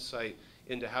some insight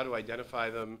into how to identify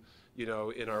them, in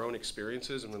our own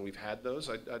experiences and when we've had those?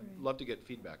 I'd love to get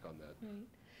feedback on that. Right.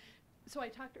 So I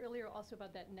talked earlier also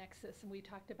about that nexus, and we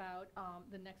talked about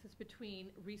the nexus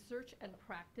between research and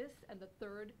practice, and the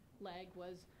third leg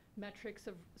was metrics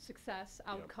of success,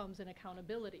 outcomes, and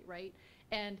accountability, right?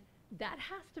 And that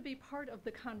has to be part of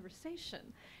the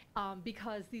conversation,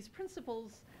 because these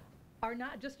principles are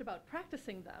not just about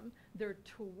practicing them, they're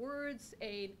towards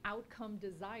an outcome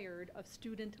desired of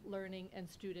student learning and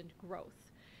student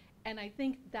growth. And I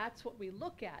think that's what we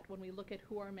look at when we look at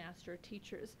who are master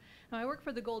teachers. Now, I work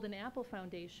for the Golden Apple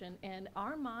Foundation, and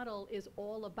our model is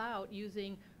all about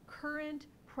using current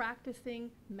practicing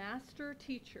master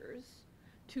teachers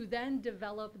to then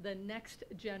develop the next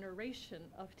generation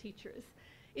of teachers.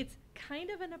 It's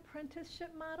kind of an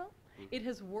apprenticeship model. It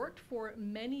has worked for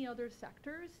many other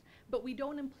sectors, but we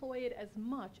don't employ it as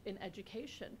much in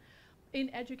education. In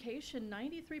education,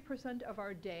 93% of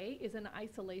our day is in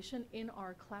isolation in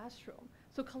our classroom.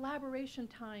 So collaboration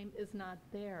time is not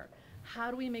there. How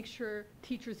do we make sure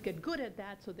teachers get good at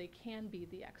that so they can be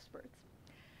the experts?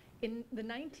 In the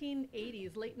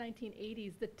 1980s, late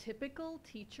 1980s, the typical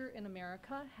teacher in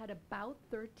America had about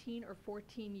 13 or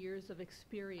 14 years of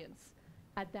experience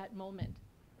at that moment.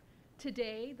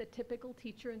 Today, the typical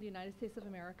teacher in the United States of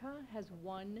America has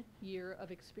 1 year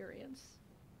of experience.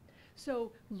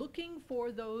 So looking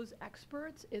for those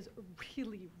experts is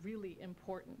really, really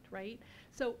important, right?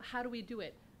 So how do we do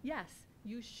it? Yes,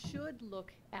 you should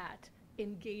look at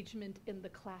engagement in the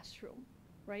classroom,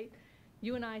 right?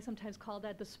 You and I sometimes call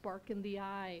that the spark in the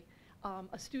eye.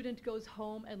 A student goes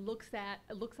home and looks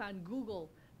on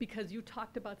Google because you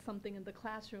talked about something in the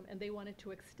classroom and they wanted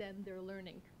to extend their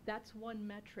learning. That's one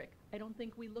metric. I don't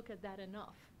think we look at that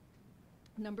enough.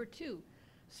 Number 2,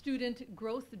 student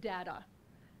growth data.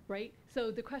 Right?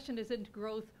 So the question isn't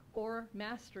growth or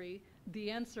mastery.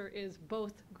 The answer is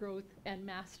both growth and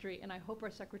mastery. And I hope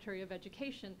our Secretary of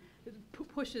Education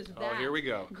pushes that. Oh, here we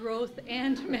go. Growth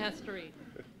and mastery.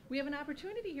 We have an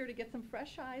opportunity here to get some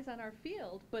fresh eyes on our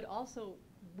field, but also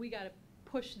we got to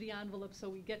push the envelope so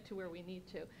we get to where we need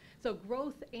to. So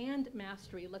growth and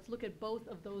mastery, let's look at both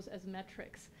of those as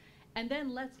metrics. And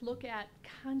then let's look at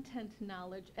content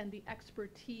knowledge and the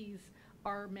expertise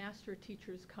our master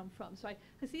teachers come from. So I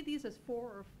see these as 4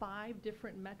 or 5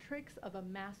 different metrics of a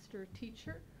master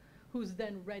teacher who's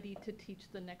then ready to teach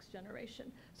the next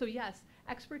generation. So yes,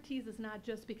 expertise is not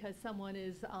just because someone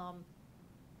is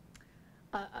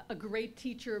a great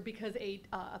teacher because a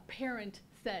parent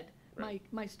said, right,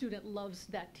 my student loves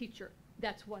that teacher.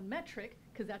 That's one metric,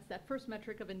 because that's that first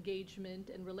metric of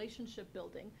engagement and relationship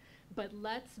building. But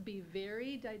let's be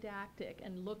very didactic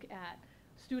and look at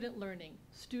student learning,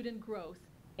 student growth,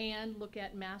 and look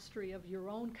at mastery of your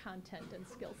own content and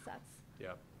skill sets.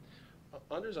 Yeah.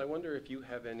 Anders, I wonder if you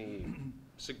have any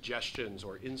suggestions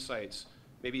or insights,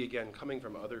 maybe again coming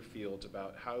from other fields,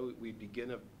 about how we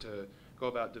begin to go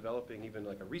about developing even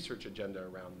like a research agenda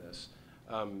around this.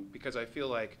 Because I feel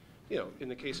like, you know, in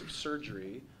the case of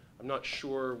surgery, I'm not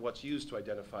sure what's used to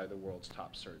identify the world's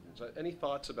top surgeons. Any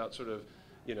thoughts about sort of,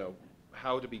 you know,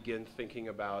 how to begin thinking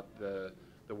about the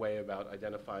way about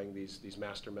identifying these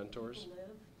master mentors?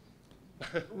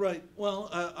 Right. Well,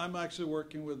 I'm actually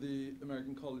working with the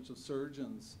American College of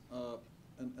Surgeons,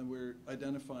 and we're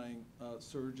identifying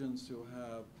surgeons who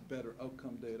have better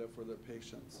outcome data for their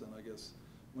patients. And I guess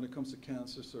when it comes to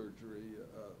cancer surgery,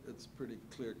 it's pretty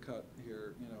clear cut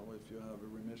here. You know, if you have a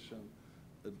remission,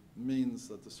 it means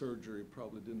that the surgery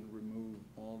probably didn't remove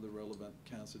all the relevant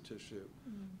cancer tissue.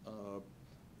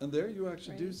 And there you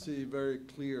actually do see very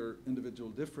clear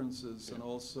individual differences and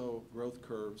also growth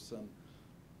curves.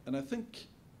 And I think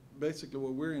basically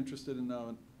what we're interested in now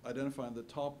in identifying the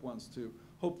top ones to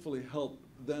hopefully help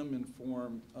them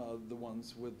inform the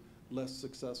ones with less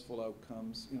successful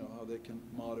outcomes, you know, how they can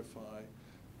modify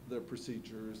their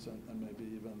procedures and maybe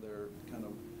even their kind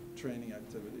of training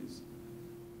activities.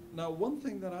 Now, one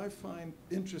thing that I find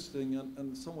interesting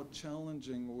and somewhat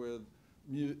challenging with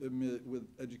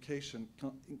education,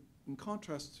 in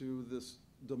contrast to this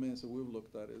domains that we've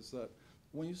looked at, is that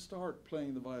when you start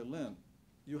playing the violin,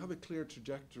 you have a clear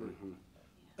trajectory.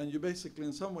 And you basically,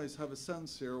 in some ways, have a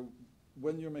sense here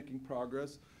when you're making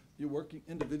progress. You're working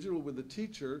individually with the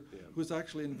teacher who's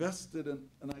actually invested in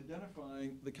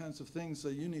identifying the kinds of things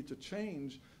that you need to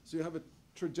change, so you have a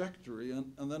trajectory.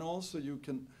 And then also you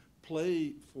can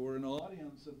play for an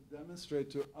audience and demonstrate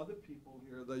to other people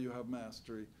here that you have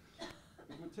mastery.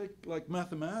 If we take like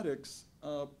mathematics,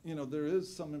 you know, there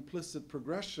is some implicit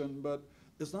progression, but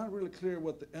it's not really clear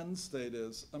what the end state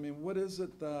is. I mean, what is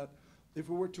it that, if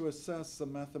we were to assess the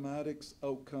mathematics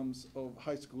outcomes of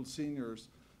high school seniors,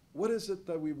 what is it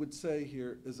that we would say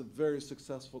here is a very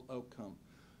successful outcome?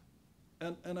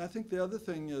 And I think the other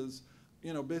thing is,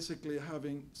 you know, basically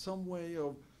having some way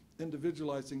of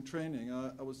individualizing training.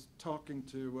 I was talking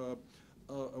to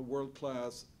a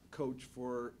world-class coach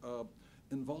for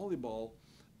in volleyball.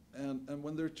 And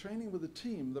when they're training with a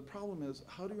team, the problem is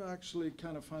how do you actually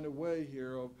kind of find a way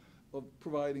here of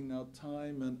providing now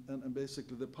time and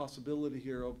basically the possibility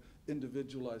here of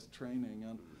individualized training.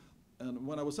 And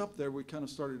when I was up there, we kind of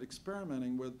started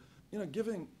experimenting with,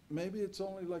 giving, maybe it's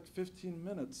only like 15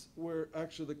 minutes where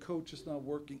actually the coach is now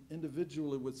working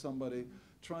individually with somebody,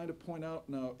 trying to point out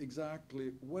now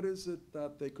exactly what is it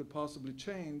that they could possibly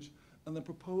change, and then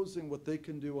proposing what they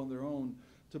can do on their own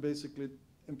to basically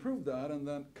improve that, and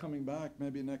then coming back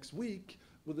maybe next week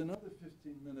with another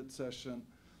 15-minute session.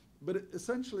 But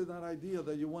essentially that idea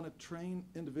that you want to train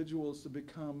individuals to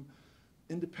become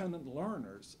independent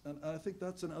learners. And I think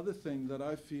that's another thing that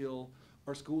I feel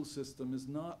our school system is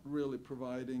not really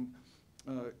providing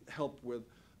help with,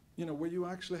 where you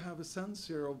actually have a sense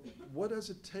here of what does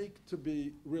it take to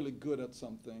be really good at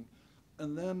something,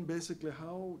 and then basically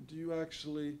how do you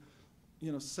actually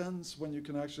sense when you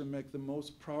can actually make the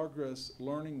most progress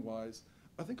learning-wise.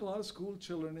 I think a lot of school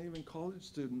children, even college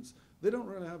students, they don't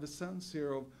really have a sense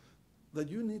here of that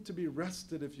you need to be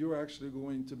rested if you're actually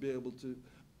going to be able to,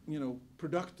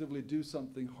 productively do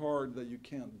something hard that you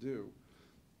can't do.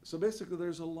 So basically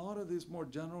there's a lot of these more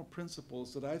general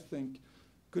principles that I think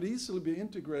could easily be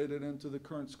integrated into the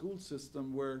current school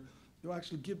system, where you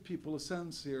actually give people a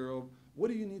sense here of what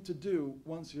do you need to do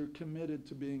once you're committed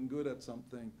to being good at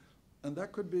something. And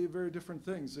that could be very different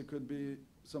things. It could be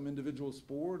some individual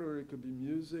sport, or it could be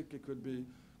music, it could be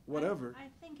whatever. I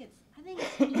think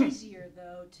it's easier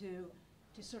though to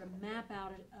sort of map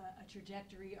out a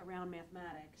trajectory around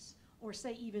mathematics, or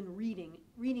say even reading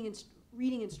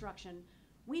instruction.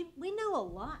 We know a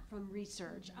lot from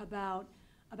research about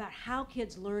how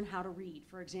kids learn how to read,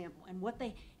 for example, and what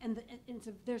they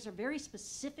there's a very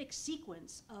specific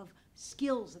sequence of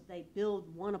skills that they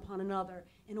build one upon another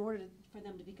in order for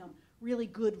them to become really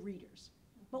good readers.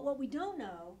 But what we don't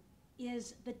know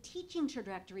is the teaching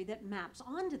trajectory that maps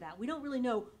onto that. We don't really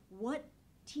know what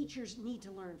teachers need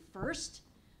to learn first,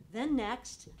 then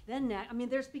next, then next. I mean,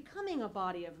 there's becoming a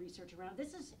body of research around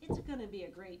this. It's going to be a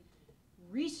great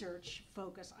research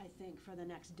focus, I think, for the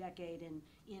next decade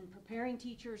in preparing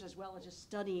teachers as well as just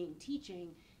studying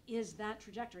teaching, is that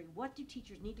trajectory. What do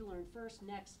teachers need to learn first,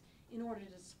 next, in order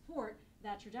to support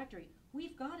that trajectory?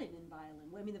 We've got it in violin.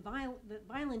 I mean, the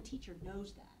violin teacher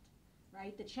knows that,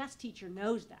 right? The chess teacher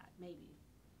knows that, maybe.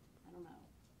 I don't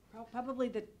know. Probably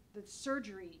the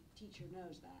surgery teacher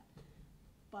knows that.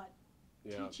 But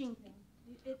Yeah. teaching,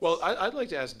 Well, I'd like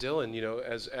to ask Dylan,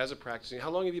 as a practicing, how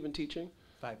long have you been teaching?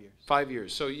 5 years. 5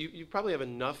 years. So you probably have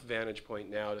enough vantage point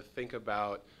now to think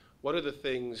about what are the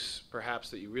things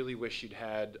perhaps that you really wish you'd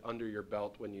had under your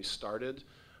belt when you started.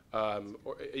 Are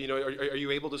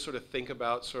you able to sort of think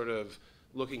about sort of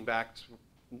looking back,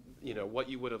 what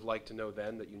you would have liked to know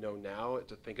then that you know now,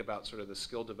 to think about sort of the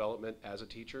skill development as a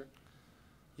teacher?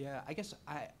 Yeah, I guess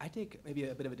I take maybe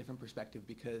a bit of a different perspective,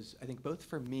 because I think both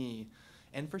for me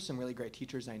and for some really great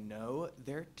teachers I know,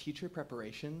 their teacher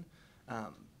preparation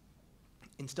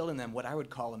instilled in them what I would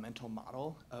call a mental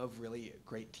model of really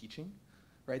great teaching,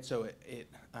 right? So it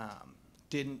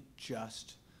didn't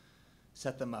just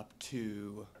set them up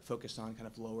to focus on kind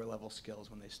of lower level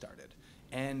skills when they started.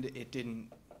 And it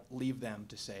didn't leave them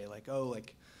to say like, oh,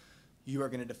 like you are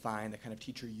going to define the kind of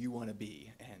teacher you want to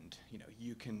be, and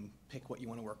you can pick what you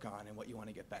want to work on and what you want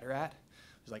to get better at.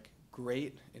 It was like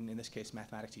great, in this case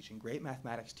mathematics teaching, great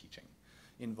mathematics teaching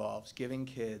involves giving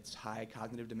kids high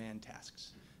cognitive demand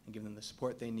tasks and giving them the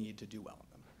support they need to do well in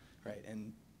them, right?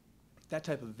 And that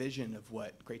type of vision of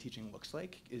what great teaching looks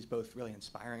like is both really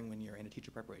inspiring when you're in a teacher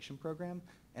preparation program,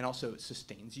 and also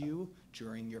sustains you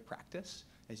during your practice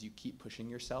as you keep pushing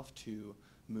yourself to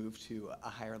move to a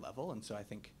higher level. And so I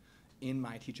think in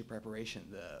my teacher preparation,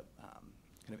 the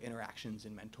kind of interactions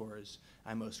and mentors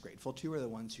I'm most grateful to are the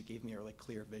ones who gave me a really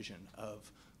clear vision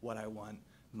of what I want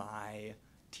my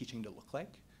teaching to look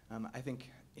like. I think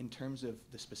in terms of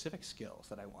the specific skills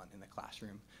that I want in the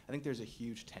classroom, I think there's a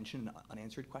huge tension and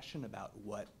unanswered question about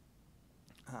what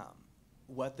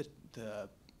the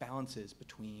balance is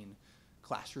between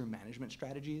classroom management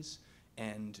strategies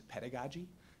and pedagogy.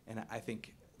 And I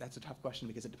think that's a tough question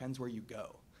because it depends where you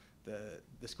go.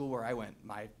 The school where I went,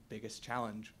 my biggest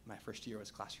challenge my first year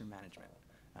was classroom management.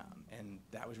 And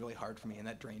that was really hard for me, and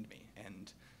that drained me.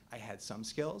 And I had some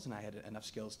skills, and I had enough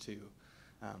skills to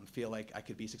feel like I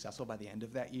could be successful by the end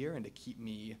of that year, and to keep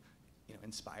me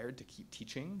inspired to keep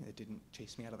teaching. It didn't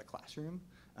chase me out of the classroom.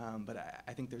 But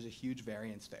I think there's a huge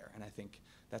variance there. And I think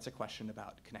that's a question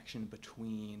about connection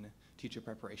between teacher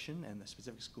preparation and the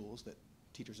specific schools that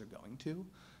teachers are going to.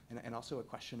 And also a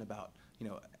question about,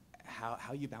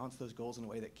 how you balance those goals in a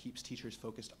way that keeps teachers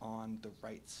focused on the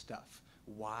right stuff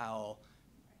while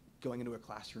going into a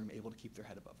classroom able to keep their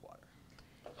head above water.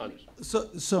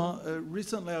 So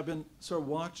recently I've been sort of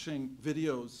watching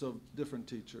videos of different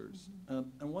teachers, and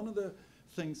one of the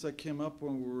things that came up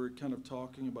when we were kind of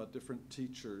talking about different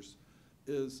teachers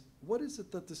is, what is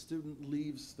it that the student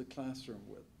leaves the classroom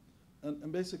with?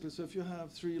 And basically, so if you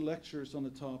have 3 lectures on a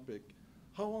topic,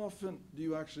 how often do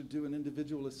you actually do an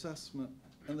individual assessment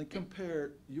and then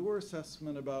compare your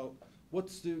assessment about what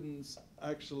students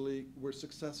actually were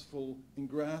successful in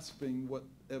grasping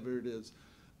whatever it is?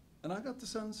 And I got the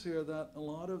sense here that a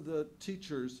lot of the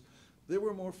teachers, they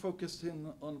were more focused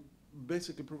on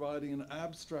basically providing an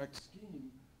abstract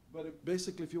scheme. But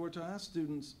basically, if you were to ask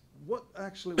students, what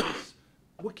actually was,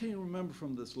 what can you remember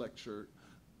from this lecture?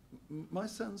 My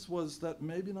sense was that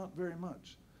maybe not very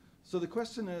much. So the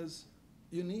question is,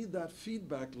 you need that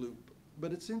feedback loop.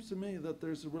 But it seems to me that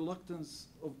there's a reluctance,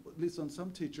 of, at least on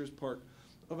some teachers' part,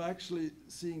 of actually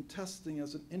seeing testing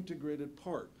as an integrated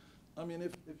part. I mean,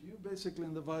 if you basically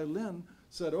in the violin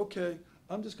said, okay,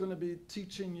 I'm just going to be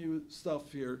teaching you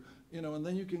stuff here, you know, and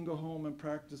then you can go home and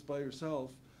practice by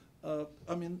yourself.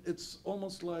 I mean, it's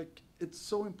almost like it's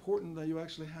so important that you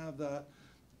actually have that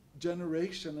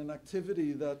generation and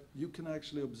activity that you can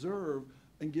actually observe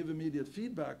and give immediate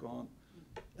feedback on.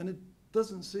 And it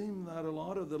doesn't seem that a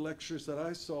lot of the lectures that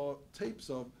I saw tapes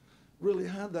of really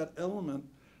had that element.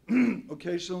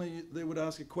 Occasionally they would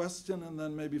ask a question, and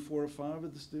then maybe 4 or 5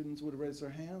 of the students would raise their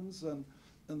hands, and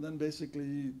then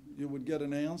basically you would get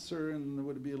an answer and there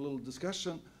would be a little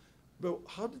discussion. But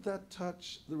how did that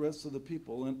touch the rest of the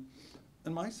people?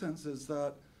 And my sense is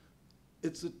that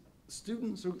it's the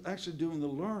students who are actually doing the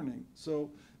learning. So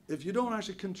if you don't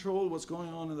actually control what's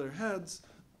going on in their heads,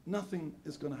 nothing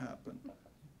is going to happen.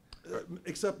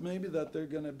 Except maybe that they're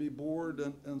going to be bored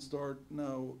and start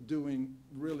now doing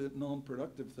really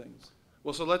non-productive things.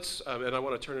 Well, so let's, and I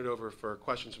want to turn it over for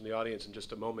questions from the audience in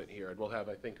just a moment here, and we'll have,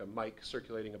 I think, a mic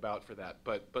circulating about for that.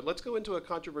 But let's go into a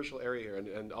controversial area here,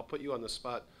 and I'll put you on the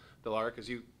spot, Dilara, because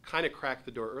you kind of cracked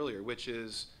the door earlier, which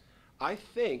is, I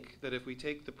think that if we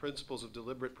take the principles of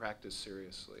deliberate practice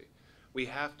seriously, we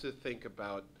have to think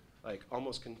about like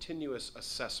almost continuous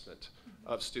assessment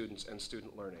of students and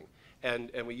student learning.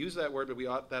 And we use that word,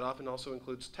 but that often also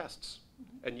includes tests,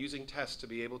 and using tests to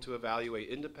be able to evaluate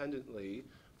independently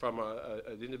from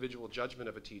an individual judgment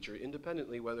of a teacher,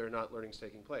 independently whether or not learning is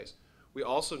taking place. We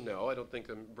also know, I don't think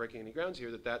I'm breaking any grounds here,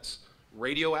 that that's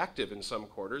radioactive in some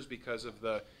quarters because of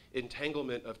the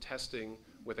entanglement of testing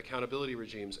with accountability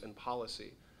regimes and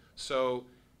policy. So,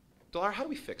 Dilara, how do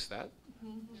we fix that?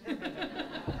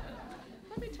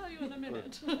 Let me tell you in a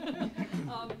minute.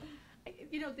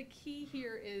 You know, the key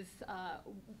here is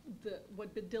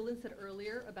what Dylan said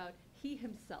earlier about he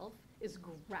himself is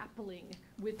grappling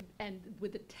with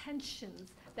the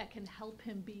tensions that can help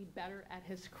him be better at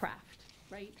his craft,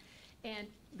 right? And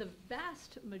the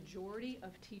vast majority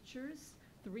of teachers,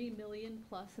 3 million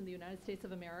plus in the United States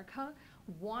of America,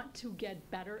 want to get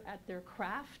better at their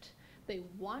craft. They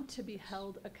want to be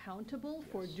held accountable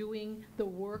for doing the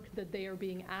work that they are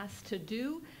being asked to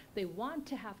do. They want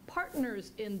to have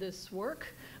partners in this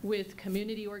work with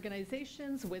community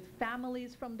organizations, with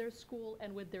families from their school,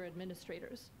 and with their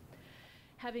administrators.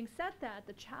 Having said that,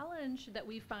 the challenge that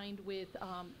we find with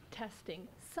testing,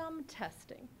 some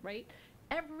testing, right?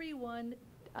 Everyone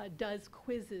does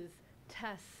quizzes,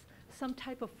 tests, some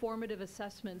type of formative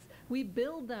assessments. We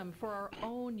build them for our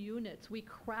own units. We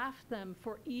craft them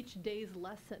for each day's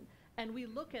lesson, and we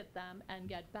look at them and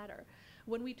get better.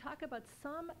 When we talk about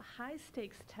some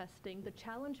high-stakes testing, the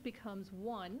challenge becomes,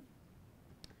 one,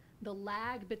 the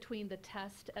lag between the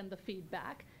test and the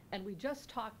feedback. And we just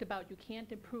talked about you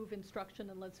can't improve instruction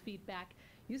unless feedback.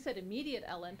 You said immediate,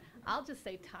 Ellen. I'll just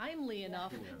say timely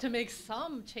enough to make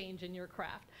some change in your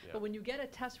craft. Yeah. But when you get a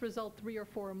test result 3 or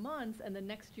 4 months and the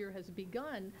next year has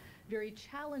begun, very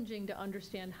challenging to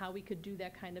understand how we could do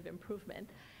that kind of improvement.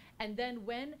 And then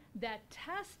when that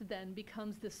test then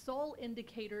becomes the sole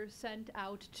indicator sent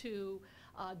out to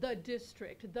the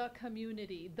district, the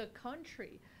community, the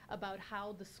country about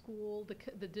how the school,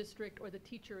 the district, or the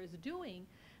teacher is doing,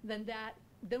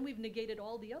 then we've negated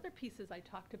all the other pieces I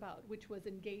talked about, which was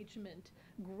engagement,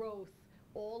 growth,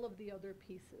 all of the other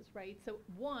pieces, right? So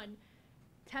one,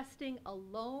 testing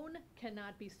alone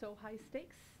cannot be so high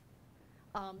stakes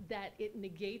that it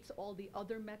negates all the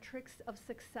other metrics of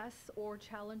success or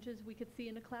challenges we could see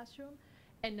in a classroom.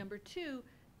 And number two,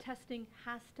 testing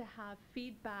has to have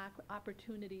feedback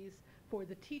opportunities for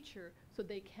the teacher so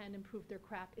they can improve their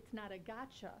craft. It's not a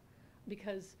gotcha,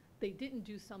 because they didn't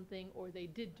do something or they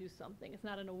did do something. It's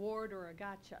not an award or a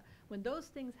gotcha. When those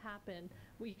things happen,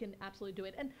 we can absolutely do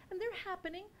it. And they're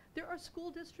happening. There are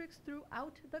school districts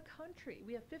throughout the country.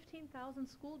 We have 15,000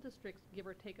 school districts, give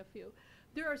or take a few.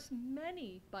 There are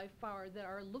many by far that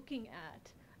are looking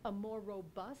at a more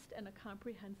robust and a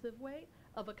comprehensive way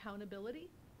of accountability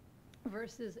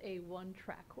versus a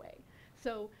one-track way.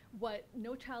 So what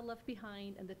No Child Left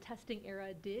Behind and the testing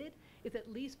era did is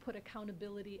at least put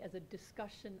accountability as a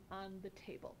discussion on the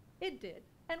table. It did,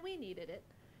 and we needed it.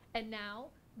 And now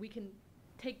we can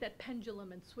take that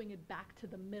pendulum and swing it back to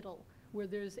the middle where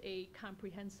there's a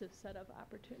comprehensive set of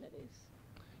opportunities.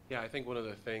 Yeah, I think one of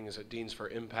the things at Deans for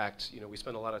Impact, we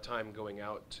spend a lot of time going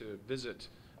out to visit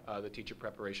the teacher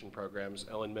preparation programs.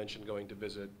 Ellen mentioned going to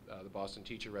visit the Boston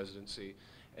Teacher Residency.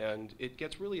 And it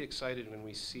gets really excited when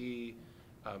we see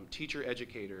teacher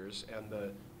educators and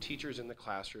the teachers in the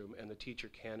classroom and the teacher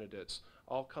candidates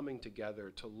all coming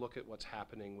together to look at what's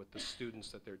happening with the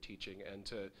students that they're teaching and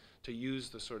to use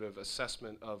the sort of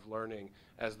assessment of learning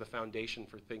as the foundation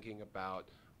for thinking about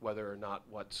whether or not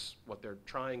what they're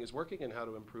trying is working and how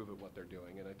to improve at what they're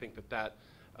doing. And I think that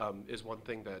is one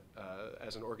thing that,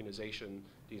 as an organization,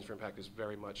 Deans for Impact is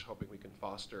very much hoping we can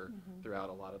foster throughout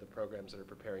a lot of the programs that are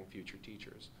preparing future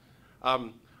teachers.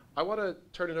 I want to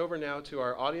turn it over now to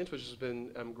our audience, which has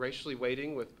been graciously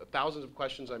waiting with thousands of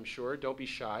questions, I'm sure. Don't be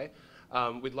shy.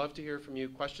 We'd love to hear from you,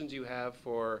 questions you have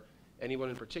for anyone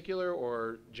in particular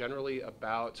or generally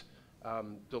about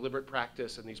deliberate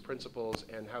practice and these principles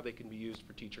and how they can be used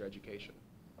for teacher education.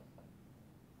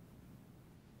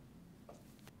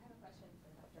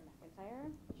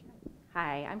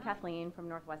 Hi, I'm Kathleen from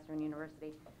Northwestern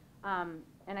University. And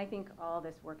I think all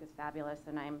this work is fabulous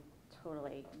and I'm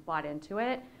totally bought into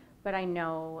it. But I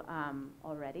know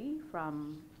already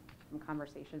from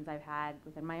conversations I've had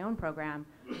within my own program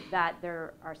that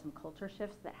there are some culture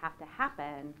shifts that have to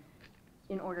happen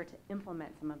in order to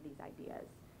implement some of these ideas.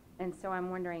 And so I'm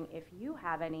wondering if you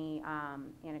have any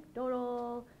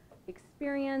anecdotal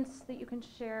experience that you can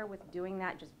share with doing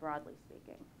that, just broadly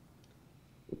speaking.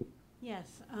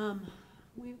 Yes,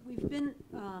 we've been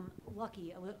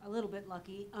lucky, a little bit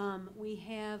lucky.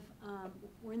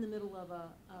 We're in the middle of a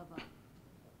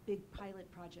big pilot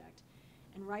project,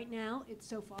 and right now,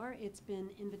 so far, it's been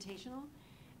invitational.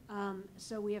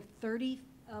 So we have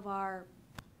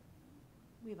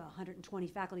 120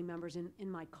 faculty members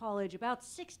in my college. About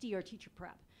 60 are teacher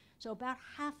prep. So about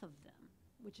half of them,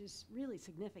 which is really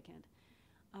significant,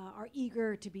 are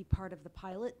eager to be part of the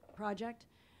pilot project.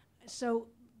 So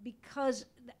because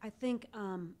I think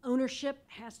ownership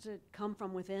has to come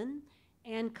from within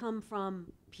and come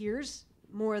from peers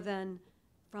more than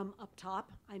from up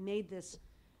top, I made this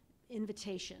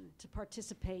invitation to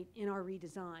participate in our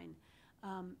redesign.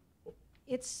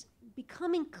 It's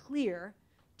becoming clear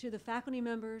to the faculty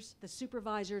members, the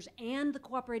supervisors, and the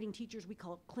cooperating teachers, we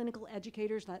call it clinical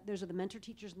educators, those are the mentor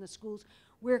teachers in the schools.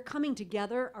 We're coming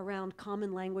together around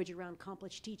common language, around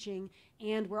accomplished teaching,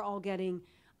 and we're all getting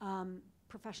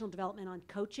professional development on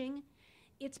coaching.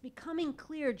 It's becoming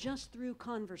clear just through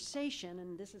conversation,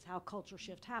 and this is how culture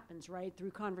shift happens, right?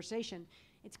 Through conversation.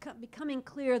 It's becoming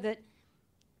clear that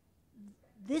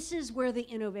this is where the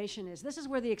innovation is. This is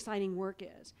where the exciting work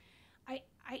is.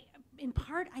 In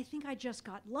part, I think I just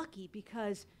got lucky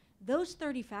because those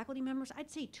 30 faculty members,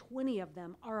 I'd say 20 of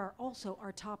them are also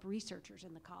our top researchers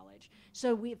in the college.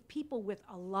 So we have people with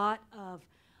a lot of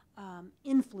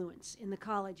influence in the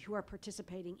college who are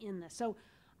participating in this. So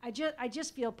I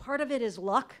just feel part of it is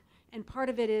luck and part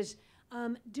of it is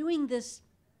doing this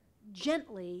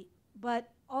gently, but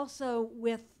also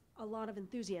with a lot of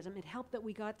enthusiasm. It helped that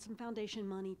we got some foundation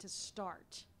money to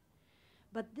start.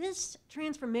 But this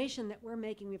transformation that we're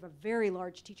making, we have a very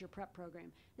large teacher prep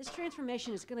program. This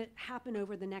transformation is going to happen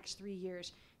over the next 3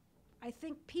 years. I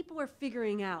think people are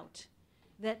figuring out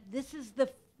that this is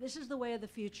the way of the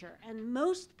future. And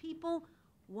most people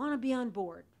want to be on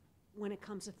board when it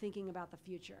comes to thinking about the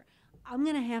future. I'm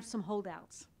going to have some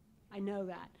holdouts. I know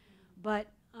that. But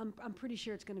I'm pretty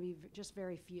sure it's going to be just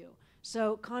very few.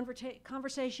 So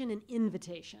conversation and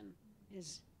invitation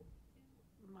is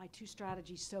my two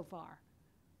strategies so far.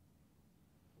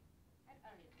 I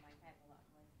don't need the mic, I have a lot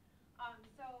more.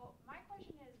 So my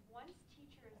question is, once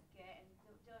teachers get,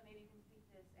 and Dylan, maybe you can speak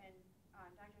to this, and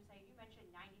Dr. Sayeed, you mentioned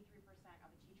 93% of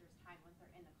a teacher's time once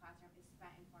they're in the classroom is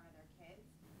spent in front of their kids.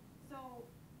 So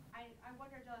I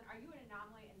wonder, Dylan, are you an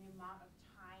anomaly in the amount of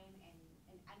time and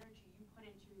energy you put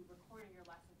into recording your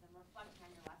lessons and reflecting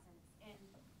on your lessons? And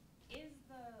is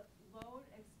the load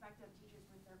expected of teachers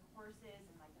with their courses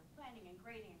and like their planning and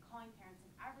grading and calling parents and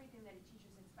everything that a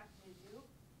teacher's expected to do,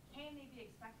 can they be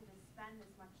expected to spend this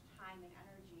much time and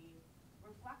energy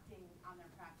reflecting on their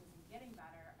practice and getting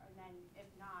better? And then if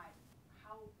not,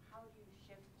 how do you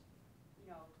shift,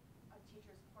 a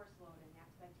teacher's course load and the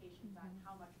expectations on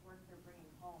how much work they're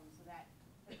bringing home so that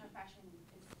the profession is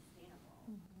sustainable?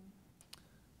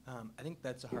 I think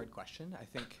that's a hard question. I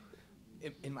think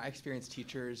in my experience,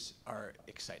 teachers are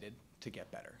excited to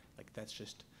get better. Like, that's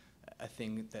just a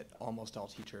thing that almost all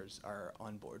teachers are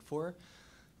on board for.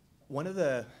 One of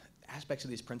the aspects of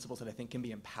these principles that I think can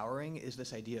be empowering is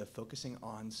this idea of focusing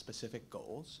on specific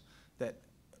goals. That,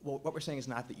 well, what we're saying is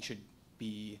not that you should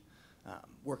be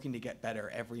working to get better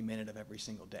every minute of every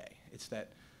single day. It's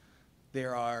that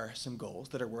there are some goals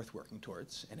that are worth working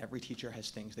towards, and every teacher has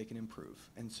things they can improve.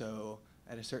 And so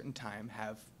at a certain time,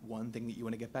 have one thing that you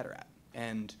want to get better at.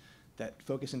 And that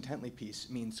focus intently piece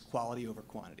means quality over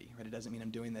quantity, right? It doesn't mean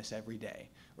I'm doing this every day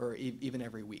or even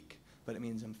every week, but it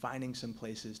means I'm finding some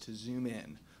places to zoom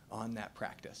in on that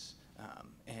practice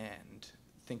and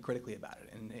think critically about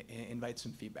it and invite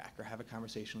some feedback or have a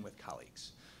conversation with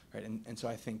colleagues, right? And so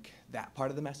I think that part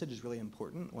of the message is really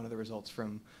important. One of the results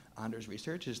from Anders'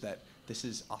 research is that this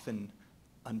is often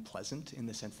unpleasant in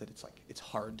the sense that it's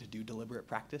hard to do deliberate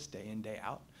practice day in, day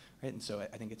out, right? And so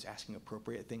I think it's asking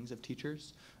appropriate things of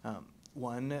teachers.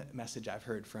 One message I've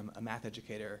heard from a math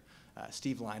educator,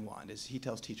 Steve Linewand, is he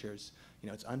tells teachers,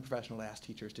 it's unprofessional to ask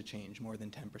teachers to change more than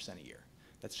 10% a year.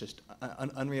 That's just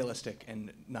unrealistic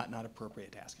and not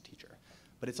appropriate to ask a teacher.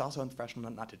 But it's also unprofessional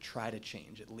not to try to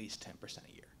change at least 10%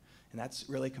 a year. And that's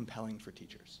really compelling for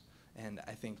teachers. And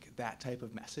I think that type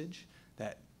of message,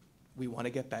 that we want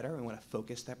to get better, we want to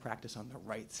focus that practice on the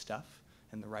right stuff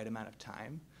and the right amount of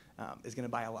time, is going to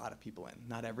buy a lot of people in.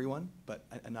 Not everyone, but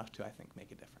enough to, I think,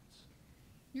 make a difference.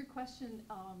 Your question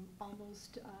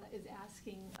almost is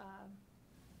asking,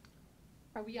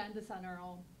 are we on this on our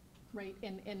own, right?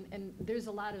 And there's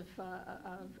a lot of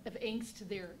angst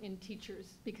there in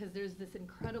teachers, because there's this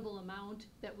incredible amount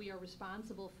that we are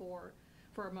responsible for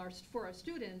our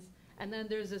students, and then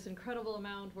there's this incredible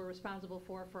amount we're responsible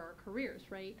for our careers,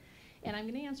 right? And I'm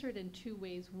going to answer it in two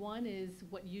ways. One is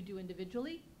what you do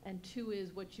individually, and two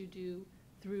is what you do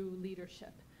through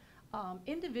leadership.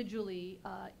 Individually,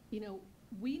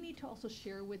 we need to also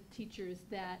share with teachers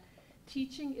that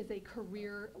teaching is a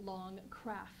career-long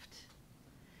craft.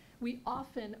 We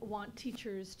often want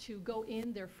teachers to go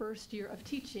in their first year of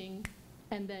teaching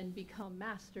and then become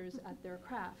masters at their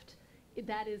craft.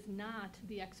 That is not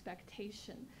the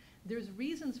expectation. There's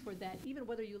reasons for that, even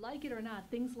whether you like it or not.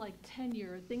 Things like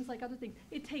tenure, things like other things.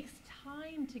 It takes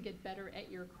time to get better at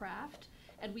your craft,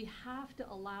 and we have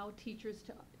to allow teachers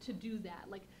to do that.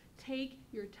 Like, take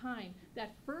your time.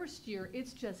 That first year,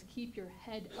 it's just keep your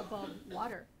head above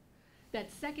water.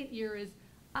 That second year is,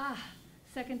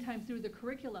 second time through the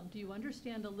curriculum, do you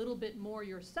understand a little bit more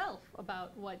yourself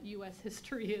about what U.S.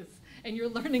 history is? And you're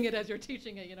learning it as you're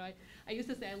teaching it. I used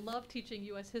to say I love teaching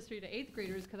U.S. history to 8th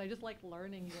graders because I just like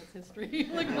learning U.S. history.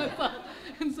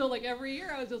 And so every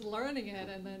year I was just learning it,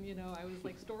 and then I was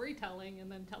storytelling and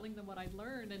then telling them what I'd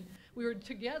learned, and we were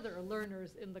together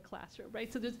learners in the classroom,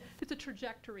 right? So it's a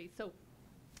trajectory. So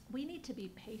we need to be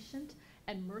patient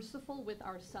and merciful with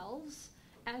ourselves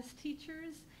as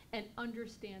teachers, and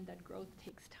understand that growth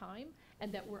takes time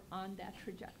and that we're on that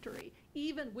trajectory.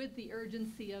 Even with the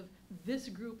urgency of this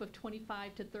group of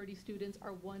 25 to 30 students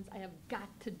are ones I have got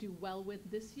to do well with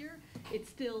this year, it's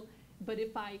still, but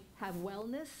if I have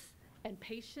wellness and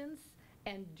patience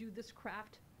and do this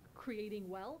craft creating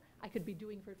well, I could be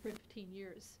doing for 15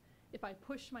 years. If I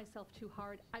push myself too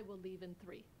hard, I will leave in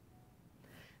 3.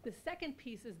 The second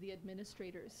piece is the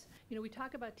administrators. We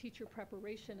talk about teacher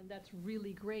preparation, and that's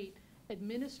really great.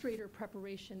 Administrator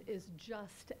preparation is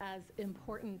just as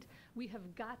important. We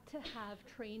have got to have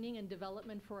training and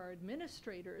development for our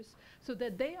administrators so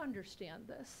that they understand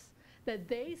this, that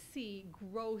they see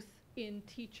growth in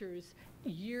teachers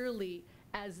yearly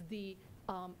as the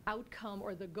outcome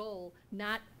or the goal,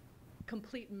 not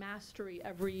complete mastery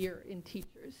every year in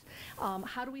teachers.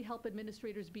 How do we help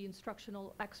administrators be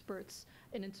instructional experts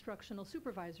and instructional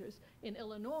supervisors? In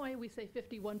Illinois, we say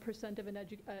 51% of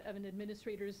an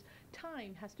administrator's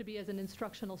time has to be as an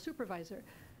instructional supervisor.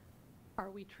 Are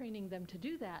we training them to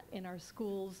do that in our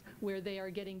schools where they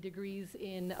are getting degrees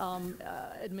in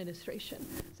administration?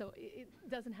 So it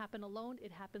doesn't happen alone,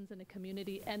 it happens in a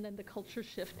community. And then the culture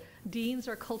shift. Deans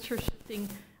are culture shifting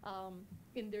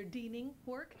in their deaning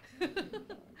work.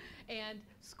 And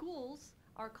schools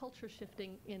are culture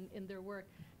shifting in their work.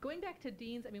 Going back to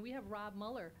deans, we have Rob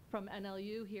Muller from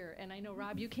NLU here, and I know,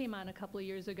 Rob, you came on a couple of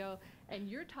years ago, and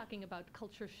you're talking about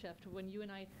culture shift when you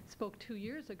and I spoke 2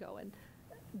 years ago, and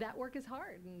that work is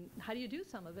hard, and how do you do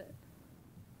some of it?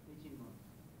 18 months.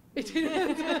 Thank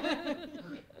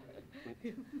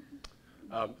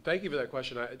you for that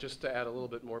question. Just to add a little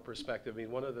bit more perspective, I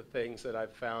mean, one of the things that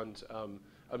I've found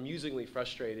amusingly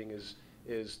frustrating is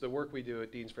the work we do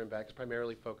at Deans for Impact is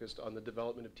primarily focused on the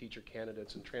development of teacher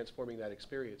candidates and transforming that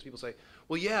experience. People say,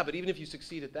 well, yeah, but even if you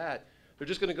succeed at that, they're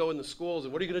just going to go in the schools,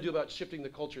 and what are you going to do about shifting the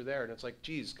culture there? And it's like,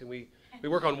 geez, can we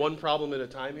work on one problem at a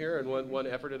time here and one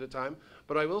effort at a time?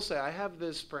 But I will say I have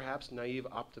this perhaps naive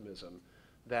optimism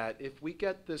that if we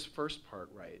get this first part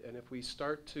right, and if we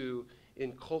start to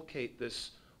inculcate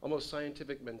this almost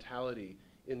scientific mentality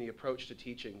in the approach to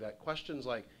teaching, that questions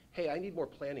like, hey, I need more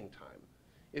planning time,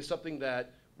 is something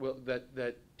that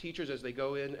that teachers, as they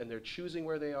go in and they're choosing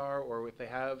where they are, or if they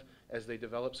have, as they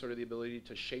develop sort of the ability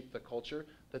to shape the culture,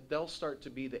 that they'll start to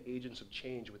be the agents of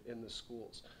change within the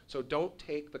schools. So don't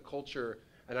take the culture,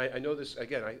 and I know this,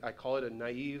 again, I call it a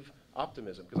naive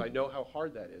optimism, because I know how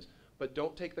hard that is, but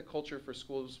don't take the culture for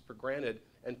schools for granted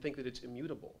and think that it's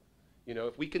immutable. You know,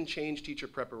 if we can change teacher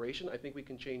preparation, I think we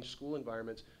can change school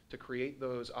environments to create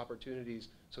those opportunities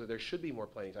so that there should be more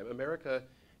planning time. America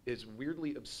is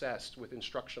weirdly obsessed with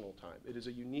instructional time. It is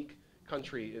a unique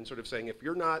country in sort of saying, if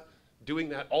you're not doing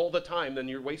that all the time, then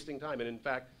you're wasting time. And in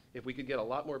fact, if we could get a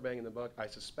lot more bang in the buck, I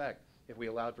suspect, if we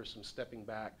allowed for some stepping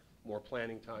back, more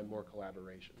planning time, more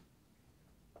collaboration.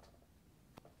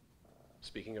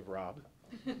 Speaking of Rob.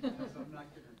 I'm not going to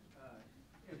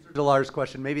answer Dilara's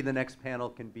question. Maybe the next panel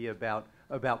can be about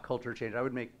culture change. I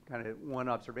would make kind of one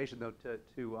observation, though, to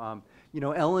you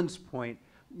know, Ellen's point,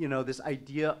 you know, this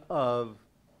idea of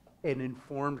an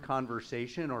informed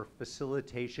conversation or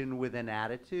facilitation with an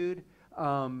attitude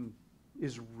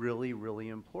is really, really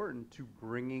important to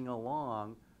bringing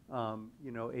along,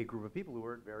 you know, a group of people who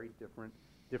are at very different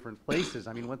places.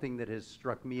 I mean, one thing that has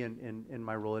struck me in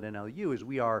my role at NLU is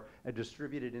we are a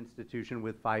distributed institution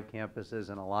with 5 campuses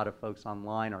and a lot of folks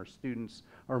online. Our students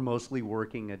are mostly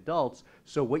working adults.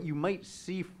 So what you might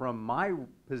see from my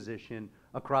position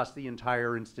across the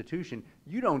entire institution,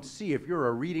 you don't see if you're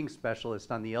a reading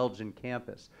specialist on the Elgin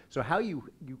campus. So how you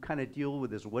kind of deal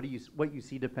with this, what you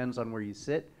see depends on where you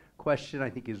sit question, I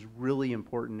think, is really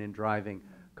important in driving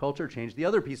culture change. The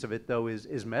other piece of it, though,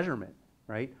 is measurement,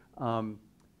 right?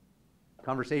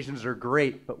 Conversations are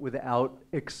great, but without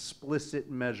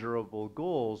explicit measurable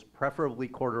goals, preferably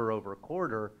quarter over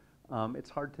quarter, it's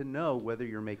hard to know whether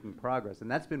you're making progress.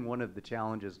 And that's been one of the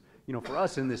challenges, you know, for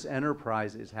us in this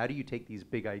enterprise, is how do you take these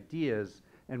big ideas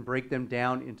and break them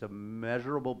down into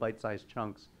measurable bite-sized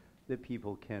chunks that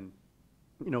people can,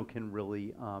 you know, can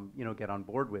really, you know, get on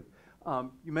board with.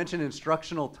 You mentioned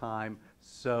instructional time,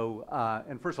 so,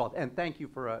 and first of all, and thank you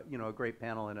for a, you know, a great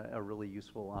panel and a really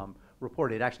useful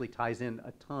report. It actually ties in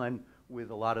a ton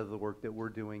with a lot of the work that we're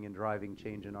doing in driving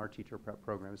change in our teacher prep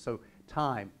programs. So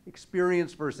time,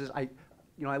 experience versus,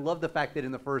 you know, I love the fact that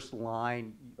in the first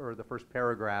line or the first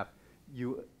paragraph,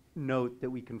 you note that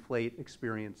we conflate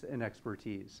experience and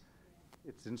expertise.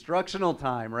 It's instructional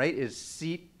time, right? Is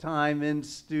seat time in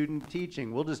student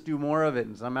teaching. We'll just do more of it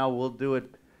and somehow we'll do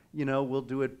it, you know, we'll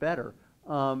do it better.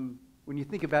 When you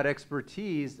think about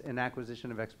expertise and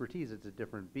acquisition of expertise, it's a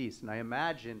different beast. And I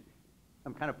imagine,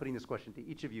 I'm kind of putting this question to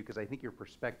each of you because I think your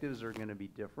perspectives are going to be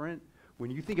different. When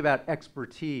you think about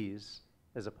expertise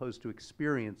as opposed to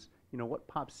experience, you know, what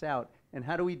pops out? And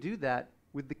how do we do that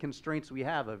with the constraints we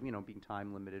have of, you know, being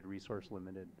time limited, resource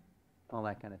limited, all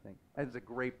that kind of thing? That's a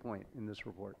great point in this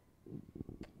report.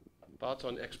 Thoughts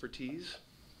on expertise?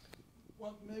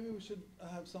 Well, maybe we should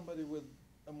have somebody with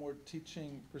a more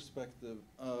teaching perspective.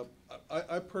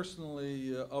 I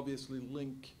personally obviously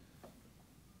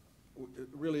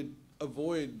really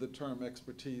avoid the term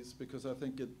expertise because I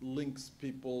think it links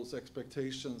people's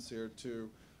expectations here to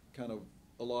kind of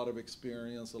a lot of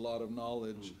experience, a lot of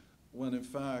knowledge, when in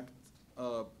fact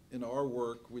in our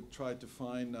work we try to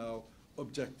find now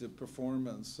objective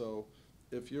performance. So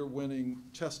if you're winning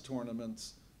chess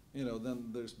tournaments, you know, then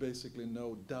there's basically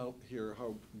no doubt here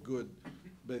how good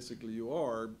basically you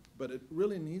are, but it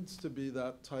really needs to be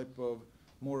that type of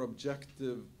more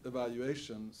objective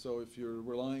evaluation. So if you're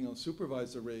relying on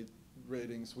supervisor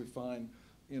ratings, we find,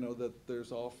 you know, that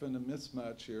there's often a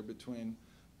mismatch here between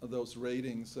those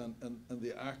ratings and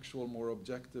the actual more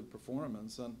objective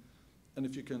performance. And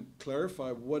if you can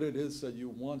clarify what it is that you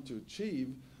want to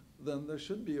achieve, then there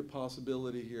should be a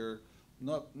possibility here,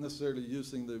 not necessarily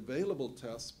using the available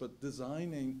tests, but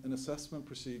designing an assessment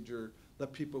procedure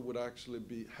that people would actually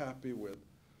be happy with.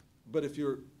 But if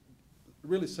you're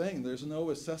really saying there's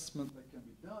no assessment that can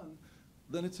be done,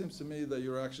 then it seems to me that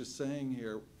you're actually saying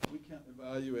here, we can't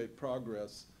evaluate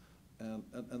progress, and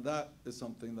that is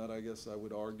something that I guess I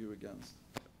would argue against.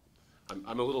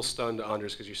 I'm a little stunned,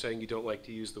 Anders, because you're saying you don't like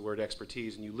to use the word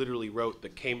expertise, and you literally wrote the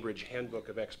Cambridge Handbook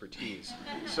of Expertise.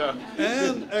 So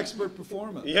and expert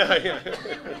performance. yeah.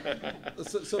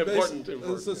 So Important.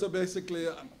 So basically,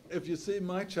 if you see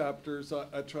my chapters,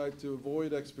 I try to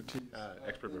avoid expertise.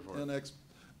 Expert performance.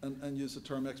 And use the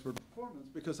term expert performance,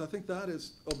 because I think that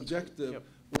is objective, Yep.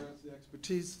 whereas the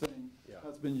expertise thing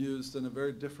has been used in a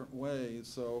very different way.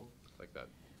 So Like that.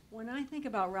 When I think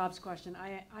about Rob's question,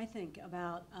 I think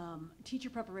about teacher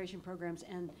preparation programs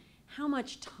and how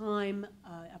much time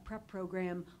a prep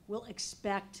program will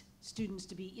expect students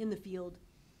to be in the field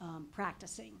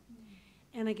practicing.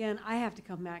 And again, I have to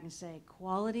come back and say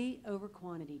quality over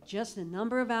quantity. Just the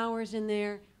number of hours in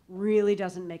there really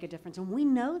doesn't make a difference. And we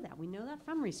know that. We know that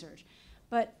from research.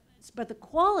 But the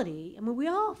quality, I mean, we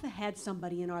all have had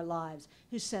somebody in our lives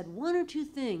who said one or two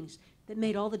things that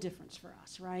made all the difference for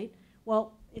us, right?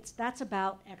 Well, that's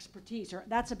about expertise, or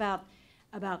that's about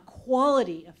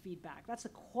quality of feedback. That's the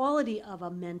quality of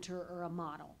a mentor or a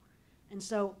model. And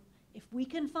so if we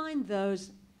can find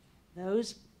those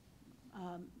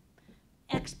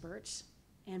experts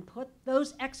and put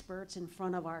those experts in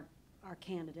front of our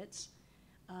candidates,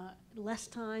 less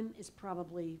time is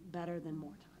probably better than more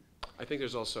time. I think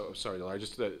there's also, sorry,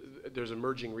 Dilara, there's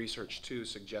emerging research too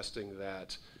suggesting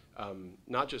that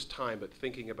not just time, but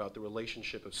thinking about the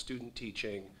relationship of student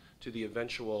teaching to the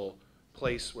eventual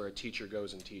place where a teacher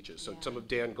goes and teaches. So some of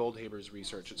Dan Goldhaber's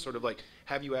research, it's sort of like,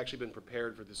 have you actually been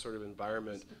prepared for this sort of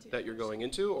environment that you're going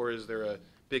into, or is there a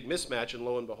big mismatch, and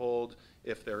lo and behold,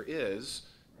 if there is,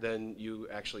 then you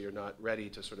actually are not ready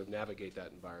to sort of navigate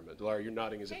that environment. Dilara, you're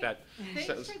nodding as if that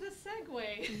Thanks for the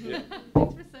segue. Yeah.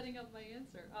 Thanks for setting up my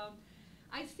answer.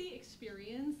 I see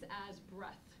experience as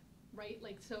breadth, right?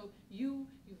 Like, so you've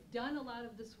done a lot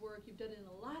of this work, you've done it in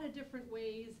a lot of different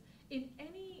ways. In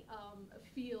any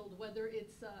field, whether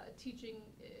it's teaching,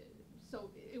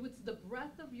 so it's the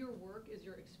breadth of your work is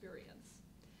your experience.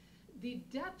 The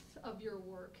depth of your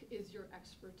work is your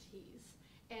expertise.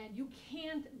 And you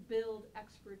can't build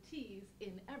expertise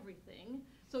in everything,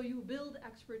 so you build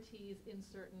expertise in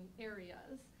certain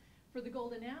areas. For the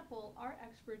Golden Apple, our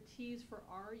expertise for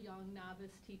our young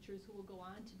novice teachers who will go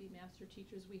on to be master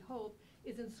teachers, we hope,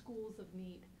 is in schools of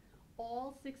need.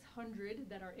 All 600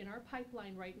 that are in our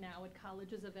pipeline right now at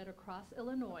colleges of ed across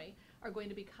Illinois are going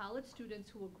to be college students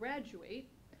who will graduate,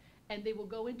 and they will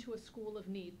go into a school of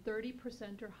need,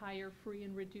 30% or higher free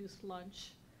and reduced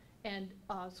lunch, and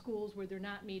schools where they're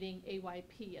not meeting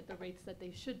AYP at the rates that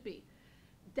they should be.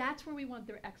 That's where we want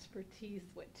their expertise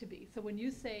to be. So when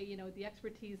you say, you know, the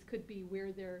expertise could be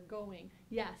where they're going,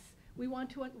 yes, we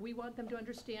want them to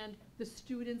understand the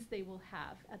students they will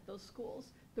have at those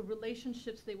schools, the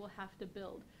relationships they will have to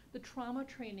build, the trauma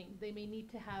training they may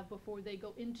need to have before they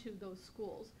go into those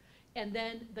schools, and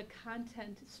then the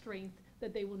content strength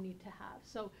that they will need to have.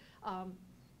 So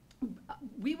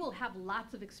we will have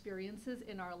lots of experiences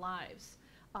in our lives,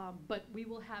 but we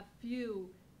will have few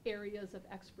areas of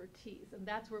expertise, and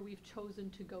that's where we've chosen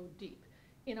to go deep.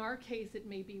 In our case, it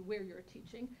may be where you're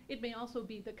teaching. It may also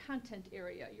be the content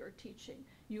area you're teaching.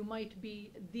 You might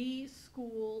be the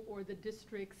school or the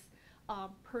district's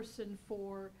person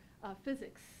for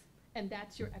physics, and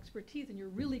that's your expertise, and you're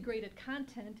really great at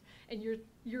content, and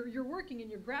you're working and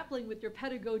you're grappling with your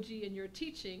pedagogy and your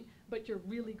teaching, but you're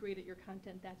really great at your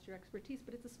content. That's your expertise,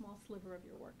 but it's a small sliver of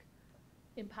your work.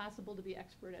 Impossible to be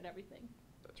expert at everything.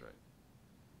 That's right.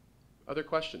 Other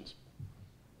questions?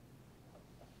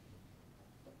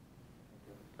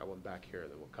 Got one back here,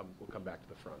 and then we'll come back to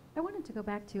the front. I wanted to go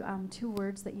back to two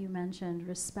words that you mentioned,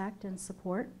 respect and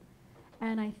support.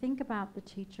 And I think about the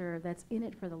teacher that's in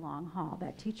it for the long haul,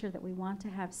 that teacher that we want to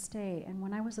have stay. And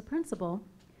when I was a principal,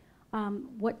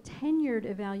 what tenured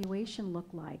evaluation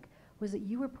looked like was that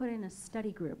you were put in a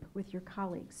study group with your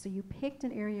colleagues. So you picked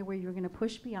an area where you were going to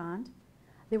push beyond.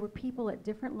 There were people at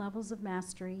different levels of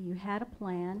mastery. You had a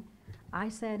plan. I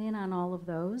sat in on all of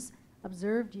those,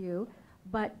 observed you,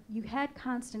 but you had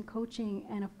constant coaching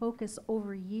and a focus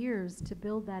over years to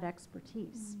build that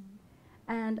expertise.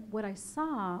 And what I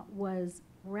saw was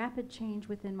rapid change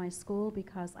within my school,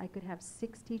 because I could have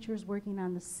 6 teachers working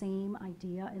on the same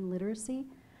idea in literacy.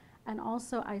 And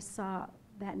also I saw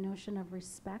that notion of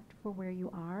respect for where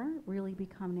you are really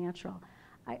become natural.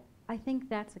 I think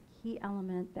that's a key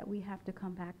element that we have to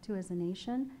come back to as a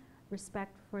nation,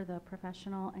 respect for the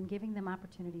professional and giving them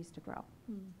opportunities to grow.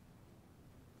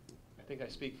 I think I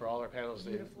speak for all our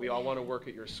panelists. We all want to work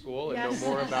at your school and know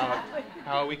more about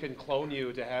how we can clone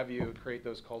you to have you create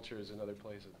those cultures in other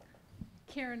places.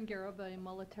 Karen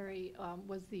Garibay-Military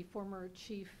was the former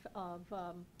chief of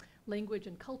language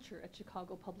and culture at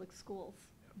Chicago Public Schools.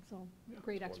 So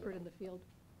great expert in the field.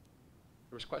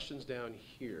 There was questions down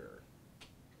here.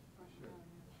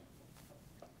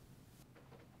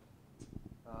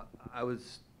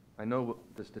 I know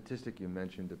the statistic you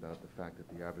mentioned about the fact that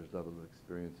the average level of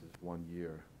experience is 1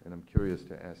 year, and I'm curious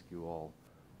to ask you all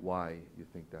why you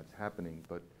think that's happening.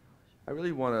 But I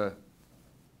really want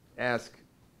to ask,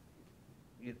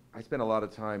 I spend a lot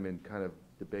of time in kind of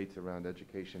debates around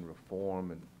education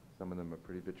reform, and some of them are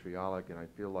pretty vitriolic, and I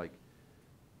feel like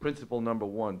principle number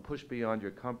one, push beyond your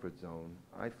comfort zone.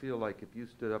 I feel like if you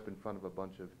stood up in front of a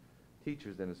bunch of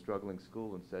teachers in a struggling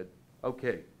school and said,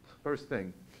 okay, first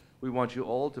thing, we want you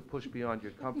all to push beyond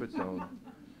your comfort zone,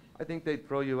 I think they'd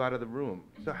throw you out of the room.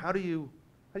 So how do you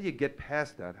get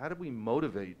past that? How do we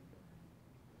motivate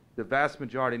the vast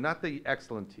majority, not the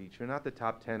excellent teacher, not the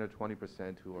top 10 or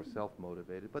 20% who are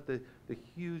self-motivated, but the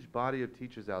huge body of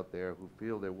teachers out there who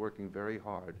feel they're working very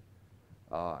hard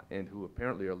and who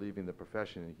apparently are leaving the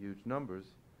profession in huge numbers?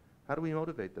 How do we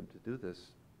motivate them to do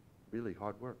this really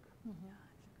hard work? Mm-hmm.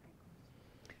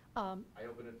 I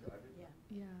open it to everyone.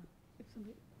 Yeah. If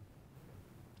somebody,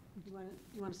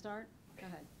 You want to start? Go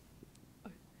ahead.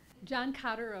 John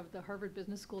Cotter of the Harvard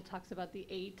Business School talks about the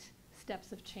 8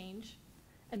 steps of change.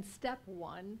 And step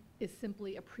 1 is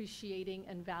simply appreciating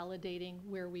and validating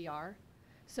where we are.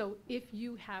 So if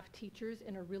you have teachers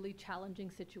in a really challenging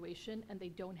situation and they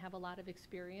don't have a lot of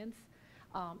experience,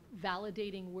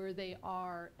 validating where they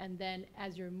are, and then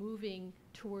as you're moving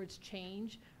towards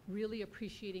change, really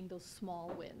appreciating those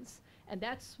small wins. And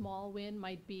that small win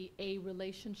might be a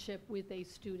relationship with a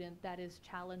student that is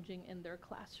challenging in their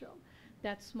classroom.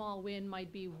 That small win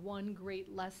might be one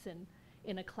great lesson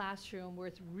in a classroom where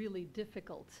it's really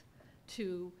difficult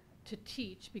to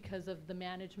teach because of the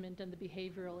management and the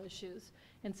behavioral issues.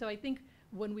 And so I think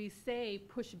when we say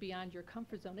push beyond your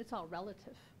comfort zone, it's all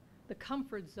relative. The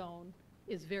comfort zone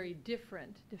is very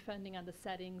different depending on the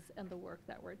settings and the work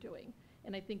that we're doing.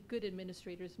 And I think good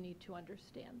administrators need to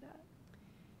understand that.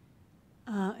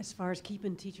 As far as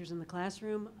keeping teachers in the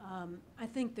classroom, I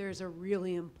think there's a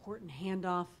really important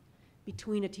handoff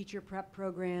between a teacher prep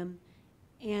program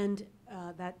and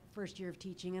that first year of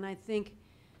teaching. And I think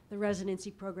the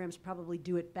residency programs probably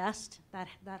do it best, that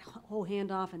whole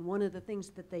handoff. And one of the things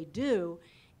that they do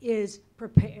is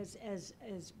prepare, as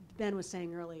Ben was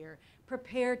saying earlier,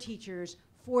 prepare teachers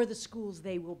for the schools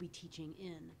they will be teaching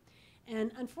in.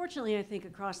 And unfortunately, I think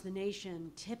across the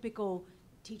nation, typical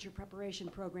teacher preparation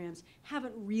programs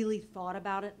haven't really thought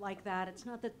about it like that. It's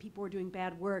not that people are doing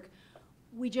bad work.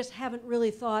 We just haven't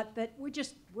really thought that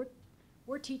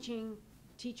we're teaching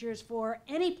teachers for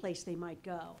any place they might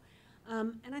go.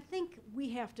 And I think we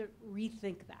have to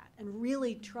rethink that and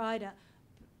really try to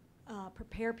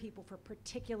prepare people for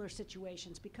particular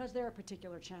situations because there are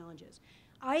particular challenges.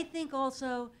 I think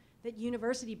also that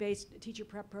university-based teacher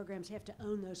prep programs have to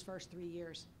own those first 3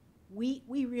 years. We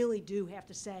really do have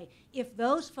to say, if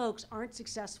those folks aren't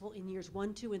successful in years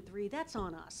 1, 2, and 3, that's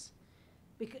on us.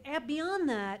 Because beyond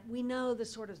that, we know the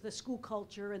sort of the school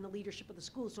culture and the leadership of the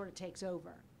school sort of takes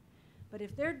over. But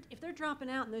if they're dropping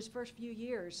out in those first few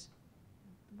years,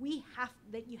 you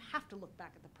have to look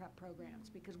back at the prep programs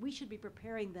because we should be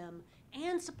preparing them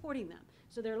and supporting them.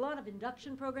 So there are a lot of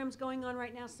induction programs going on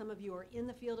right now. Some of you are in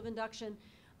the field of induction.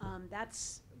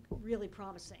 That's really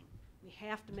promising. We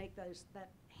have to make that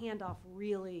handoff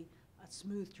really a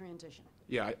smooth transition.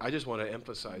 Yeah, I just want to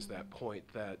emphasize that point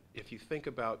that if you think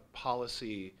about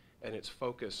policy and its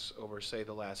focus over, say,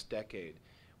 the last decade,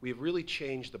 we've really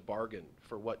changed the bargain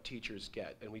for what teachers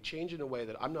get. And we change in a way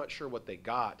that I'm not sure what they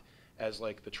got as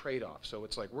like the trade-off. So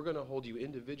it's like, we're going to hold you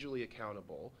individually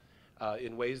accountable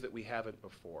in ways that we haven't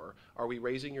before. Are we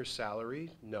raising your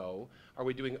salary? No. Are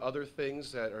we doing other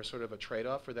things that are sort of a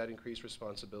trade-off for that increased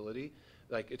responsibility?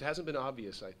 Like, it hasn't been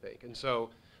obvious, I think. And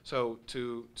so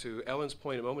to Ellen's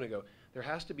point a moment ago, there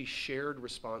has to be shared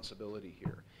responsibility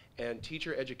here. And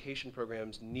teacher education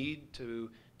programs need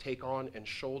to take on and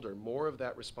shoulder more of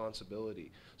that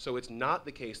responsibility. So it's not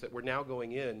the case that we're now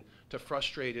going in to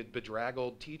frustrated,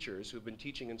 bedraggled teachers who've been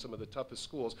teaching in some of the toughest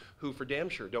schools who for damn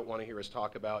sure don't want to hear us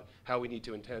talk about how we need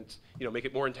to make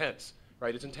it more intense,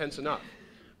 right? It's intense enough.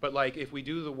 But like if we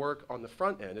do the work on the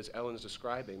front end, as Ellen's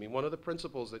describing, I mean, one of the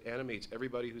principles that animates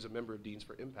everybody who's a member of Deans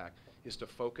for Impact is to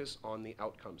focus on the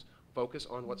outcomes. Focus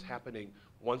on what's happening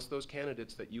once those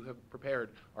candidates that you have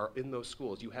prepared are in those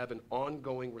schools. You have an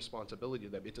ongoing responsibility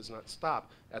to them. It does not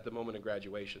stop at the moment of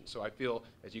graduation. So I feel,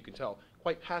 as you can tell,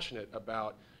 quite passionate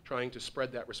about trying to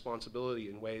spread that responsibility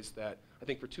in ways that I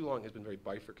think for too long has been very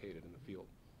bifurcated in the field.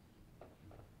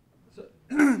 So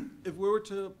if we were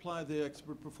to apply the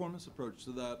expert performance approach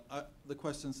to that, the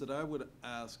questions that I would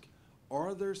ask,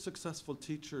 are there successful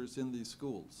teachers in these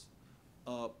schools?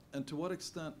 And to what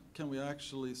extent can we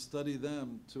actually study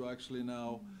them to actually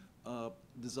now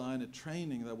design a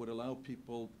training that would allow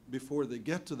people, before they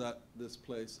get to this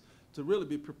place, to really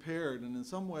be prepared and in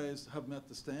some ways have met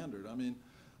the standard. I mean,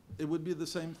 it would be the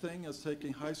same thing as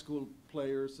taking high school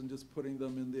players and just putting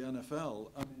them in the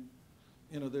NFL. I mean,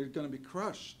 you know, they're going to be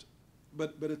crushed.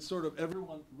 But it's sort of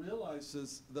everyone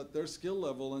realizes that their skill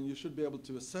level, and you should be able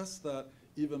to assess that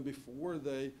even before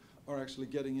they are actually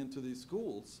getting into these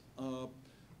schools.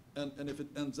 And if it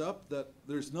ends up that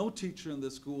there's no teacher in the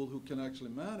school who can actually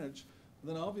manage,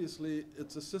 then obviously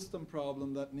it's a system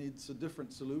problem that needs a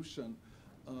different solution.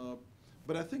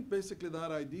 But I think basically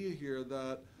that idea here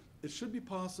that it should be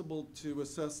possible to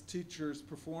assess teachers'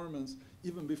 performance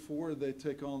even before they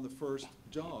take on the first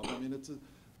job. I mean, it's a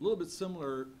little bit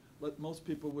similar, like most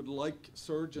people would like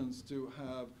surgeons to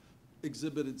have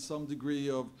exhibited some degree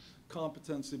of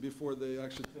competency before they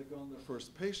actually take on their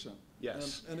first patient.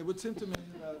 Yes. And it would seem to me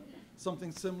that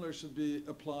something similar should be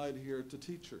applied here to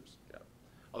teachers. Yeah.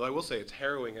 Although I will say it's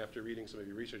harrowing after reading some of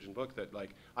your research and book that,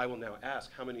 like, I will now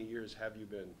ask, how many years have you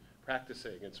been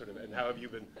practicing and and how have you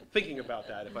been thinking about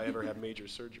that if I ever have major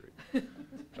surgery? Which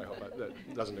I hope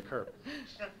that doesn't occur.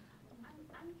 I'm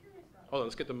curious about. Hold on,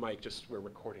 let's get the mic, we're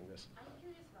recording this. I'm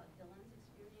curious about Dylan's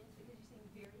experience because you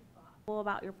seem very thoughtful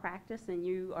about your practice and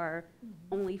you are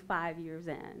only 5 years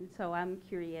in. So I'm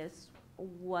curious,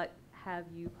 what have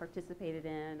you participated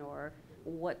in or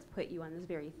what's put you on this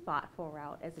very thoughtful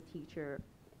route as a teacher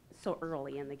so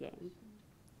early in the game?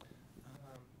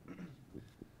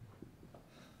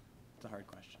 It's a hard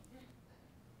question.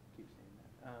 Keep saying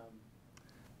that.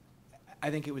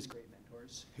 I think it was great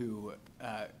mentors who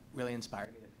really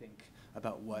inspired me to think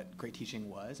about what great teaching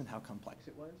was and how complex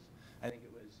it was. I think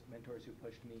it was mentors who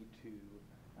pushed me to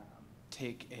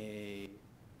take a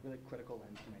really critical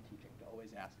lens to my teaching, to always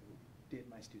ask, did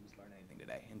my students learn anything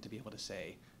today? And to be able to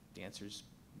say the answer's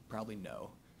probably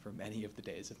no for many of the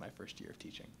days of my first year of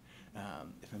teaching,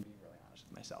 if I'm being really honest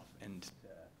with myself, and to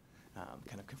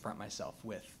kind of confront myself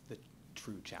with the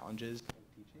true challenges of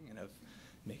teaching and of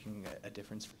making a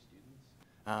difference for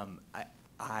students.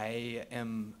 I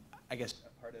am, I guess,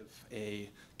 a part of a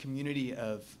community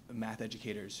of math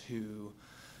educators who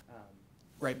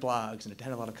write blogs and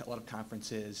attend a lot of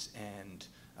conferences and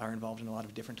are involved in a lot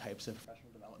of different types of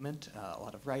professional development, a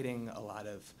lot of writing, a lot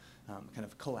of kind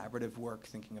of collaborative work,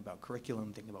 thinking about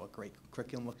curriculum, thinking about what great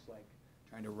curriculum looks like,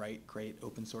 trying to write great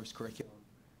open source curriculum.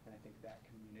 And I think that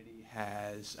community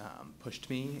has pushed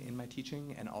me in my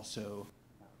teaching and also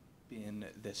been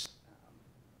this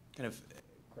kind of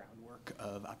groundwork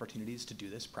of opportunities to do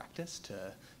this practice,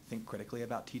 to think critically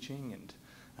about teaching and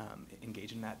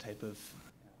engage in that type of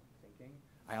thinking.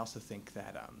 I also think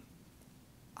that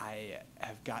I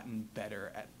have gotten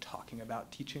better at talking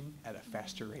about teaching at a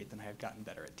faster rate than I have gotten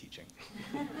better at teaching.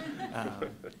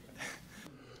 Probably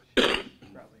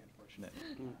unfortunate,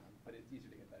 but it's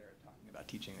easier to get better at talking about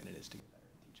teaching than it is to get better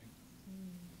at teaching.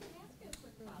 Can I ask you a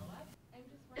quick follow-up? I'm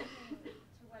just wondering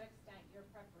to what extent your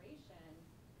preparation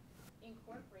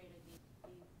incorporated these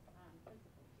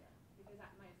principles here, because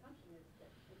my assumption is that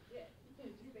it did,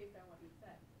 just based on what you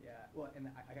said. Yeah, well,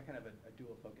 and I got kind of a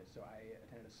dual focus. So I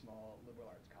attended a small liberal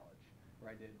arts college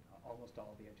where I did almost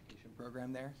all of the education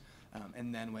program there,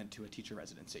 and then went to a teacher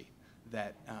residency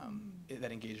that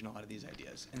that engaged in a lot of these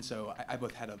ideas. And so I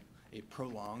both had a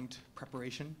prolonged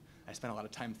preparation. I spent a lot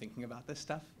of time thinking about this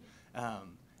stuff,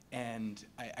 and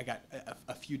I got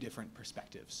a few different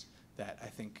perspectives that I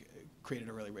think created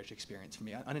a really rich experience for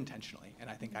me unintentionally. And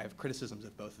I think I have criticisms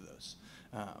of both of those.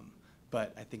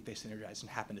 But I think they synergize and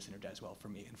happen to synergize well for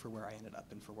me and for where I ended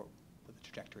up and for the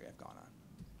trajectory I've gone on.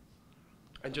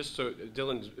 And just so,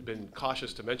 Dylan's been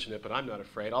cautious to mention it, but I'm not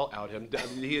afraid, I'll out him.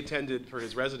 He attended for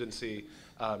his residency,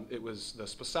 it was the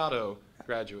Sposato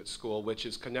Graduate School, which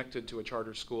is connected to a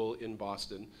charter school in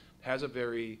Boston, has a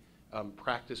very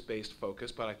practice-based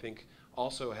focus, but I think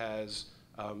also has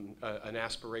an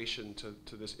aspiration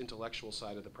to this intellectual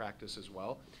side of the practice as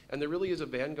well. And there really is a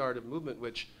vanguard of movement,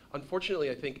 which unfortunately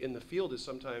I think in the field is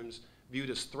sometimes viewed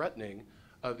as threatening,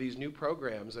 of these new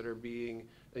programs that are being,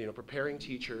 preparing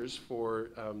teachers for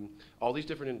all these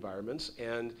different environments,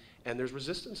 and there's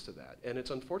resistance to that. And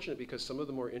it's unfortunate because some of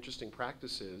the more interesting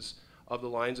practices of the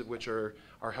lines of which are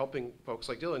helping folks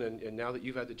like Dylan, and now that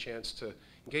you've had the chance to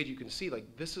engage, you can see, like,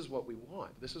 this is what we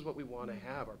want. This is what we want to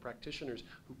have, our practitioners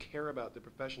who care about the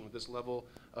profession with this level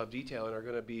of detail and are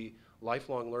going to be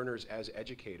lifelong learners as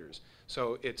educators.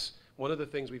 So it's one of the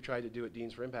things we've tried to do at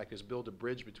Deans for Impact is build a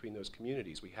bridge between those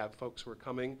communities. We have folks who are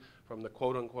coming from the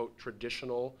quote-unquote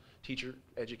traditional teacher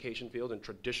education field and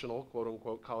traditional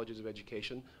quote-unquote colleges of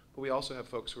education, but we also have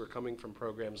folks who are coming from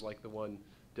programs like the one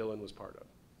Dylan was part of.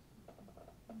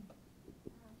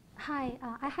 Hi,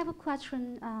 I have a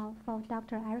question for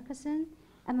Dr. Ericsson.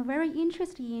 I'm very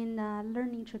interested in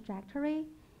learning trajectory.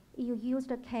 You used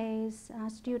the case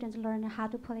students learn how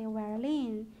to play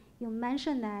violin. You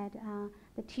mentioned that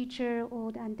the teacher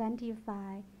would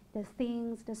identify the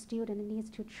things the student needs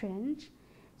to change.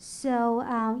 So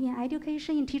in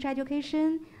education, in teacher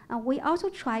education, we also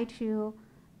try to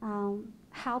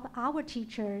help our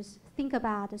teachers think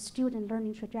about the student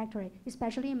learning trajectory,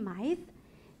 especially in math.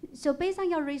 So based on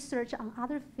your research on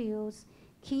other fields,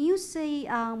 can you say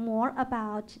more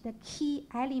about the key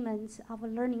elements of a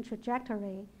learning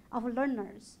trajectory of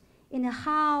learners and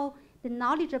how the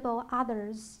knowledgeable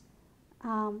others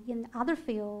in other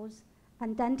fields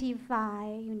identify,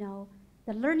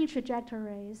 the learning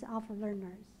trajectories of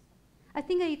learners? I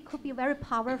think it could be very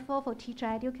powerful for teacher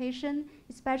education,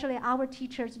 especially our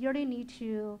teachers really need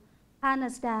to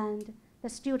understand the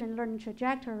student learning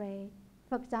trajectory.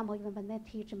 For example, even when they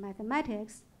teach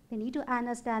mathematics, they need to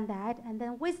understand that, and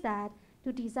then with that,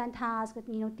 to design tasks,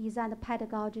 design the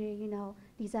pedagogy,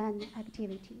 design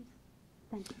activities.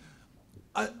 Thank you.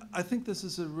 I think this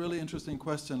is a really interesting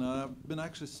question. I've been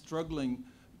actually struggling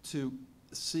to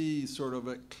see sort of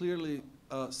a clearly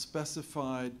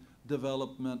specified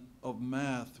development of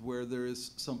math where there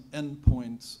is some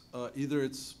endpoints. Either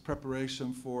it's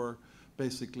preparation for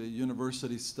basically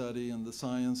university study in the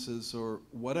sciences or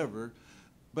whatever,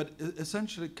 but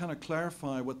essentially kind of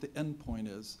clarify what the endpoint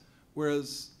is.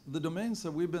 Whereas the domains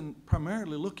that we've been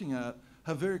primarily looking at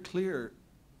have very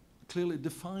clearly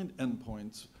defined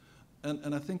endpoints.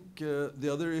 And I think the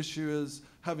other issue is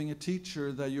having a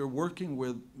teacher that you're working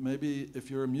with. Maybe if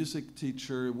you're a music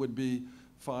teacher, it would be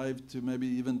 5 to maybe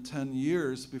even 10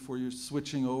 years before you're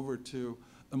switching over to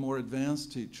a more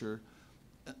advanced teacher.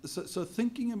 So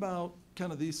thinking about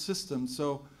kind of these systems,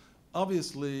 so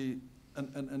obviously,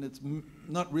 and it's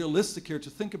not realistic here to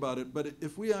think about it, but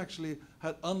if we actually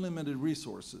had unlimited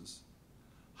resources,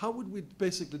 how would we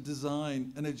basically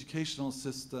design an educational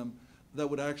system that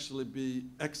would actually be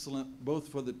excellent both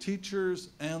for the teachers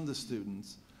and the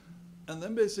students? And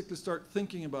then basically start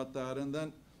thinking about that, and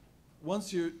then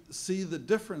once you see the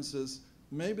differences,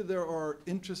 maybe there are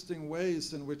interesting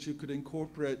ways in which you could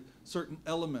incorporate certain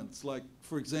elements, like,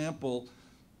 for example,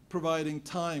 providing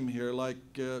time here, like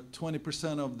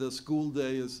 20% of the school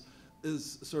day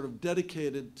is sort of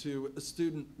dedicated to a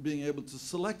student being able to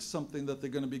select something that they're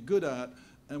going to be good at,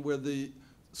 and where the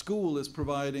school is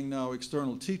providing now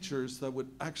external teachers that would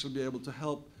actually be able to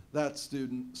help that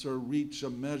student sort of reach a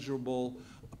measurable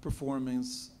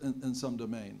performance in some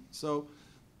domain. So,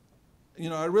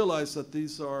 I realize that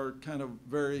these are kind of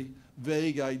very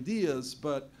vague ideas,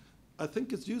 but I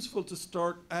think it's useful to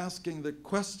start asking the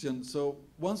question. So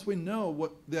once we know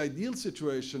what the ideal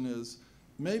situation is,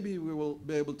 maybe we will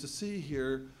be able to see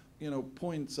here,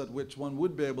 points at which one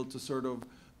would be able to sort of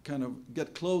kind of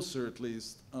get closer at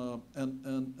least,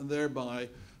 and thereby,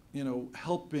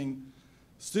 helping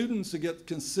students to get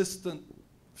consistent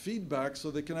feedback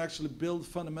so they can actually build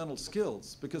fundamental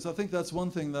skills. Because I think that's one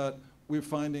thing that we're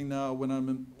finding now when I'm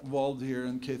involved here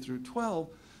in K through 12,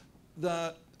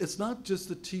 that it's not just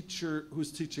the teacher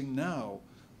who's teaching now.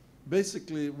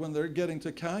 Basically, when they're getting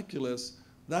to calculus,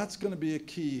 that's going to be a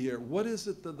key here. What is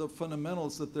it that the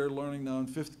fundamentals that they're learning now in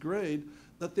 5th grade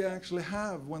that they actually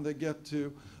have when they get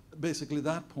to basically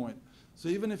that point? So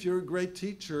even if you're a great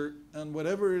teacher and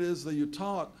whatever it is that you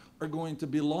taught are going to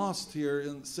be lost here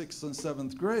in 6th and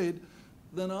 7th grade,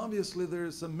 then obviously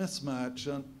there's a mismatch.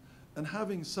 And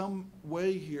having some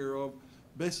way here of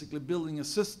basically building a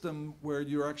system where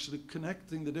you're actually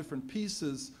connecting the different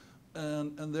pieces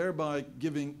and thereby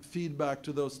giving feedback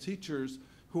to those teachers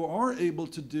who are able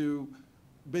to do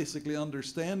basically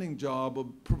understanding job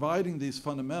of providing these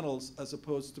fundamentals, as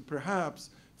opposed to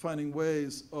perhaps finding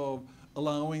ways of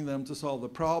allowing them to solve the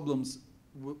problems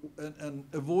and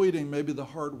avoiding maybe the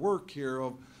hard work here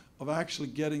of actually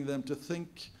getting them to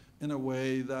think in a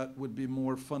way that would be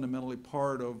more fundamentally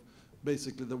part of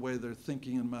basically the way they're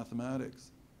thinking in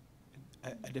mathematics.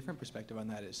 A different perspective on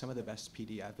that is some of the best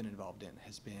PD I've been involved in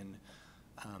has been,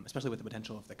 especially with the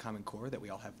potential of the Common Core, that we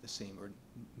all have the same, or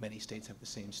many states have the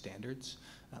same standards,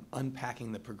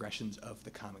 unpacking the progressions of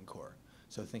the Common Core.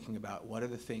 So thinking about what are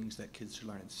the things that kids should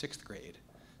learn in 6th grade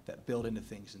that build into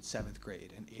things in 7th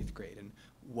grade and 8th grade, and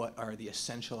what are the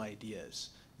essential ideas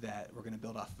that we're going to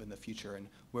build off of in the future, and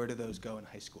where do those go in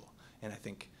high school? And I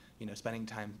think spending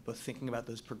time both thinking about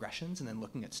those progressions and then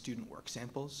looking at student work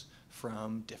samples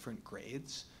from different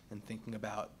grades and thinking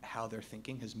about how their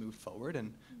thinking has moved forward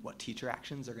and what teacher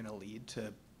actions are going to lead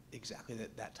to exactly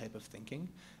that type of thinking.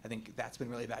 I think that's been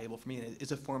really valuable for me, and it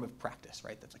is a form of practice,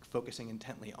 right? That's like focusing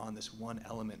intently on this one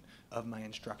element of my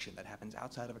instruction that happens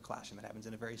outside of a classroom, that happens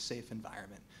in a very safe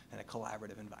environment and a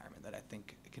collaborative environment that I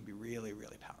think can be really,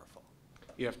 really powerful.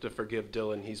 You have to forgive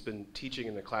Dylan. He's been teaching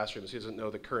in the classrooms. He doesn't know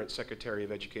the current Secretary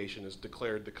of Education has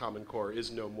declared the Common Core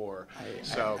is no more.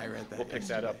 I read that we'll pick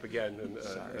that up again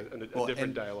in a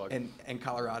different dialogue. And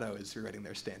Colorado is rewriting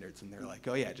their standards, and they're like,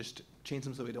 oh yeah, just change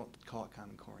them so we don't call it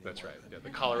Common Core anymore. That's right. Yeah, the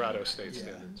Colorado state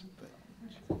standards.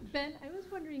 Ben, I was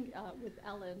wondering with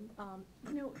Ellen,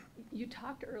 you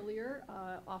talked earlier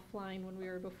offline when we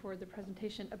were before the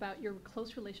presentation about your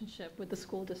close relationship with the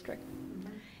school district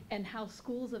and how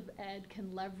schools of ed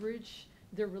can leverage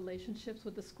their relationships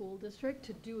with the school district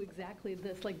to do exactly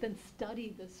this, like then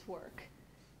study this work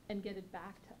and get it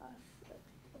back to us.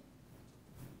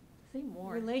 Say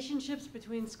more. Relationships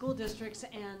between school districts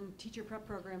and teacher prep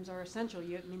programs are essential.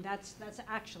 That's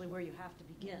actually where you have to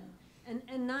begin.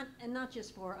 And not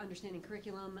just for understanding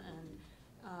curriculum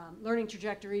and learning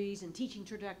trajectories and teaching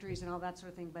trajectories and all that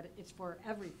sort of thing, but it's for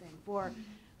everything, for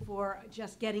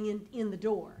just getting in the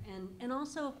door, and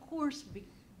also of course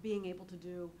being able to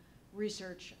do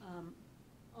research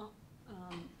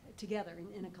together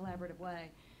in a collaborative way.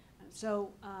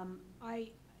 So I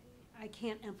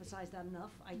can't emphasize that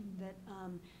enough.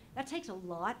 That takes a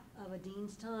lot of a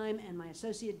dean's time and my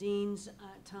associate dean's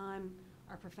time,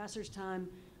 our professors' time.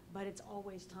 But it's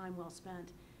always time well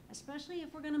spent, especially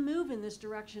if we're going to move in this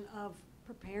direction of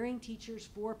preparing teachers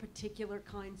for particular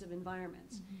kinds of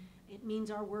environments. Mm-hmm. It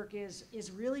means our work is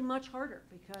really much harder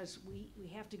because we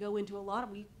have to go into a lot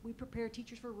of, we prepare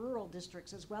teachers for rural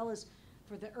districts as well as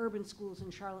for the urban schools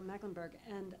in Charlotte, Mecklenburg,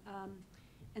 and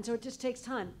so it just takes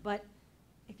time. But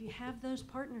if you have those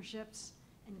partnerships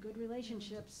and good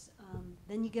relationships,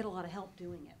 then you get a lot of help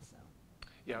doing it. So.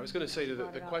 Yeah, I was going to say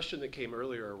the question that came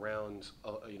earlier around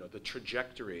the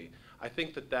trajectory. I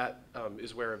think that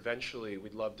is where eventually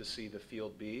we'd love to see the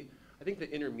field be. I think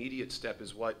the intermediate step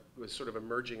is what was sort of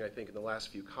emerging, I think, in the last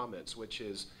few comments, which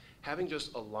is having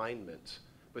just alignment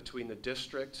between the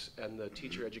district and the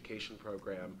teacher education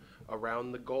program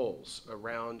around the goals,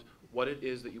 around what it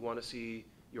is that you want to see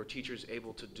your teachers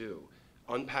able to do.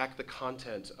 Unpack the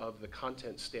content of the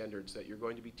content standards that you're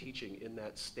going to be teaching in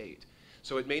that state.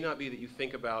 So it may not be that you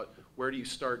think about where do you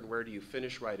start and where do you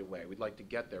finish right away. We'd like to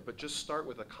get there, but just start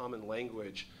with a common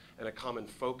language and a common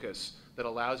focus that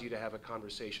allows you to have a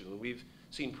conversation. And we've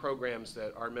seen programs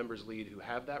that our members lead who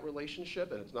have that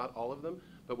relationship, and it's not all of them,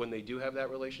 but when they do have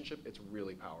that relationship, it's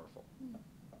really powerful.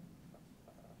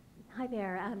 Hi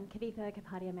there, I'm Kavitha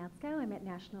Kapadia-Matsko. I'm at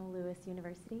National Louis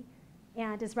University.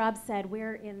 And as Rob said,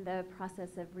 we're in the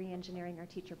process of re-engineering our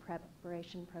teacher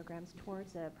preparation programs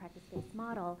towards a practice-based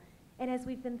model. And as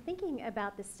we've been thinking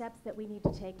about the steps that we need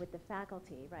to take with the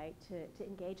faculty, right, to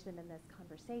engage them in this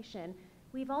conversation,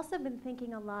 we've also been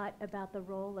thinking a lot about the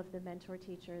role of the mentor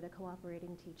teacher, the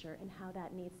cooperating teacher, and how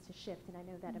that needs to shift. And I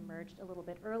know that emerged a little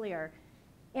bit earlier.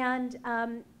 And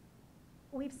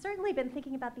we've certainly been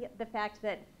thinking about the fact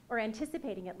that, or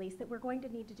anticipating at least, that we're going to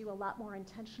need to do a lot more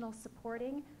intentional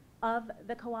supporting of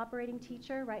the cooperating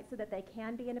teacher, right, so that they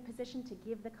can be in a position to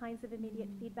give the kinds of immediate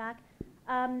feedback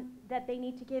that they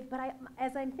need to give. But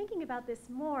as I'm thinking about this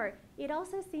more, it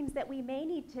also seems that we may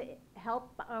need to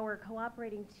help our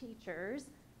cooperating teachers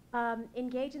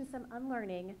engage in some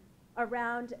unlearning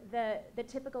around the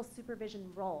typical supervision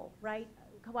role, right?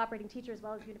 Cooperating teacher as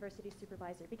well as university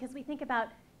supervisor. Because we think about,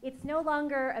 it's no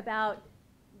longer about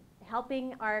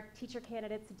helping our teacher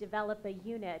candidates develop a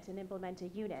unit and implement a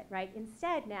unit, right?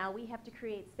 Instead, now we have to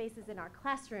create spaces in our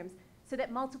classrooms so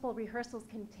that multiple rehearsals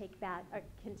can take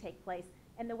place,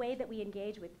 and the way that we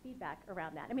engage with feedback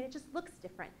around that. I mean, it just looks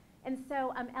different. And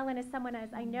so, Ellen, as someone,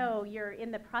 as I know you're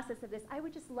in the process of this, I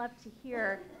would just love to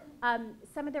hear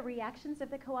some of the reactions of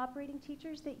the cooperating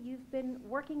teachers that you've been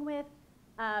working with,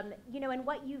 and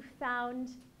what you've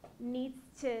found needs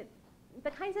to,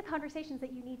 the kinds of conversations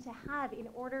that you need to have in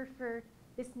order for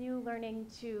this new learning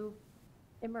to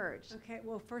emerge. Okay,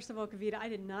 well, first of all, Kavita, I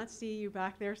did not see you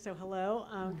back there, so hello.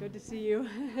 Good to see you.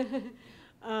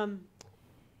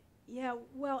 Yeah,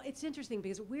 well, it's interesting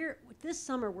because this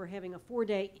summer we're having a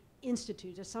 4-day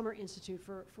institute, a summer institute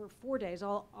for 4 days,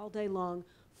 all day long,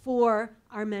 for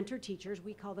our mentor teachers.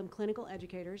 We call them clinical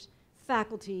educators,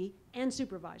 faculty, and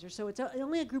supervisors. So it's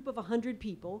only a group of 100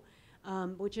 people,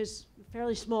 which is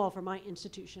fairly small for my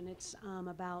institution. It's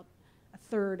about a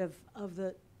third of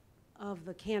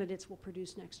the candidates we'll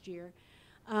produce next year.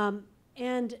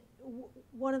 And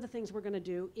one of the things we're going to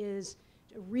do is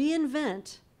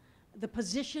reinvent the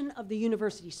position of the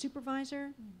university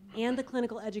supervisor and the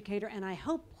clinical educator, and I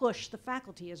hope push the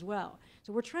faculty as well.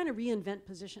 So we're trying to reinvent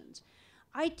positions.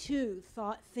 I too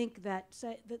think that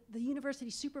the university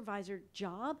supervisor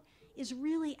job is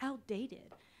really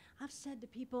outdated. I've said to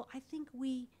people, I think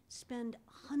we spend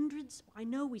I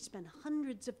know we spend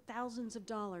hundreds of thousands of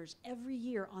dollars every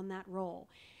year on that role.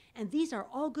 And these are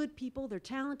all good people, they're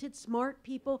talented, smart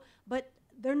people, but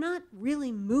they're not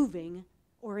really moving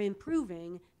or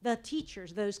improving the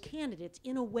teachers, those candidates,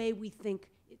 in a way we think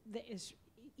that is,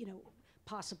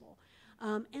 possible.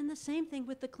 And the same thing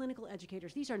with the clinical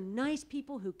educators. These are nice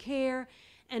people who care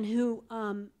and who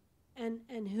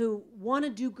who want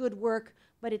to do good work,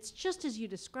 but it's just as you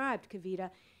described, Kavita.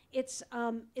 It's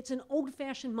an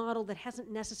old-fashioned model that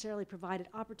hasn't necessarily provided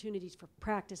opportunities for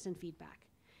practice and feedback.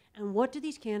 And what do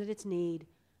these candidates need?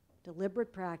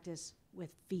 Deliberate practice with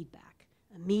feedback.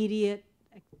 Immediate,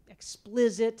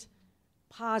 explicit,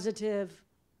 positive,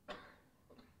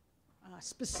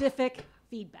 specific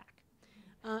feedback.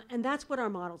 And that's what our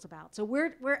model's about. So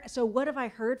so what have I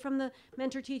heard from the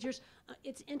mentor teachers?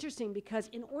 It's interesting because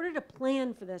in order to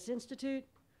plan for this institute,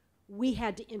 we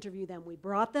had to interview them. We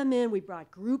brought them in, we brought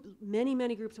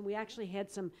many groups, and we actually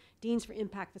had some Deans for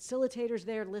Impact facilitators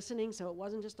there listening, so it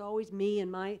wasn't just always me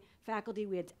and my faculty.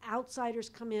 We had outsiders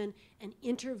come in and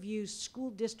interview school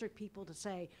district people to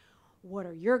say, what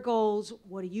are your goals?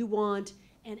 What do you want?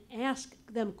 And ask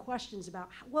them questions about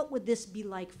what would this be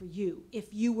like for you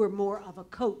if you were more of a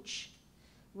coach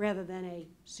rather than a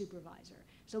supervisor.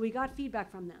 So we got feedback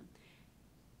from them.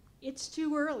 It's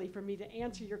too early for me to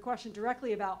answer your question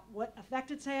directly about what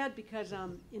effect it's had because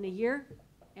in a year,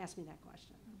 ask me that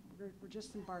question. We're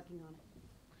just embarking on it.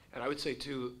 And I would say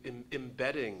too,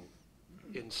 embedding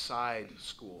inside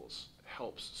schools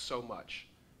helps so much.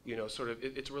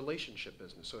 It's a relationship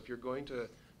business. So if you're going to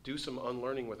do some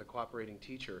unlearning with a cooperating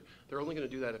teacher, they're only going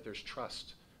to do that if there's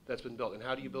trust that's been built. And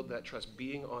how do you build that trust?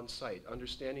 Being on site,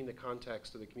 understanding the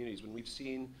context of the communities. When we've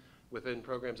seen within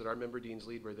programs that our member deans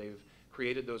lead where they've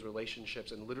created those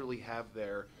relationships and literally have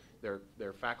their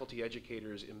faculty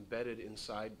educators embedded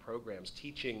inside programs,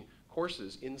 teaching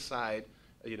courses inside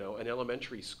an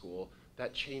elementary school,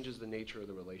 that changes the nature of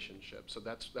the relationship. So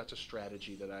that's a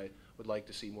strategy that I would like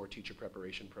to see more teacher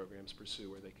preparation programs pursue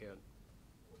where they can.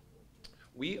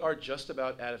 We are just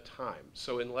about out of time.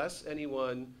 So unless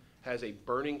anyone has a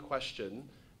burning question,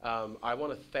 I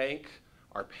want to thank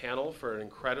our panel for an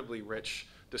incredibly rich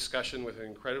discussion with an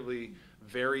incredibly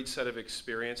varied set of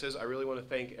experiences. I really want to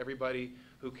thank everybody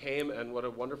who came, and what a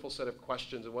wonderful set of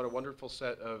questions and what a wonderful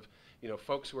set of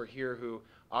folks who are here who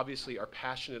obviously are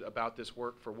passionate about this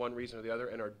work for one reason or the other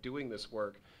and are doing this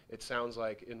work, it sounds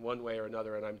like, in one way or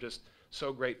another, and I'm just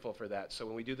so grateful for that. So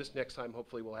when we do this next time,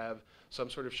 hopefully we'll have some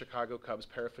sort of Chicago Cubs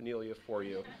paraphernalia for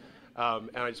you.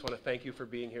 And I just want to thank you for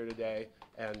being here today,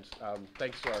 and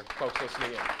thanks to our folks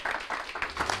listening in.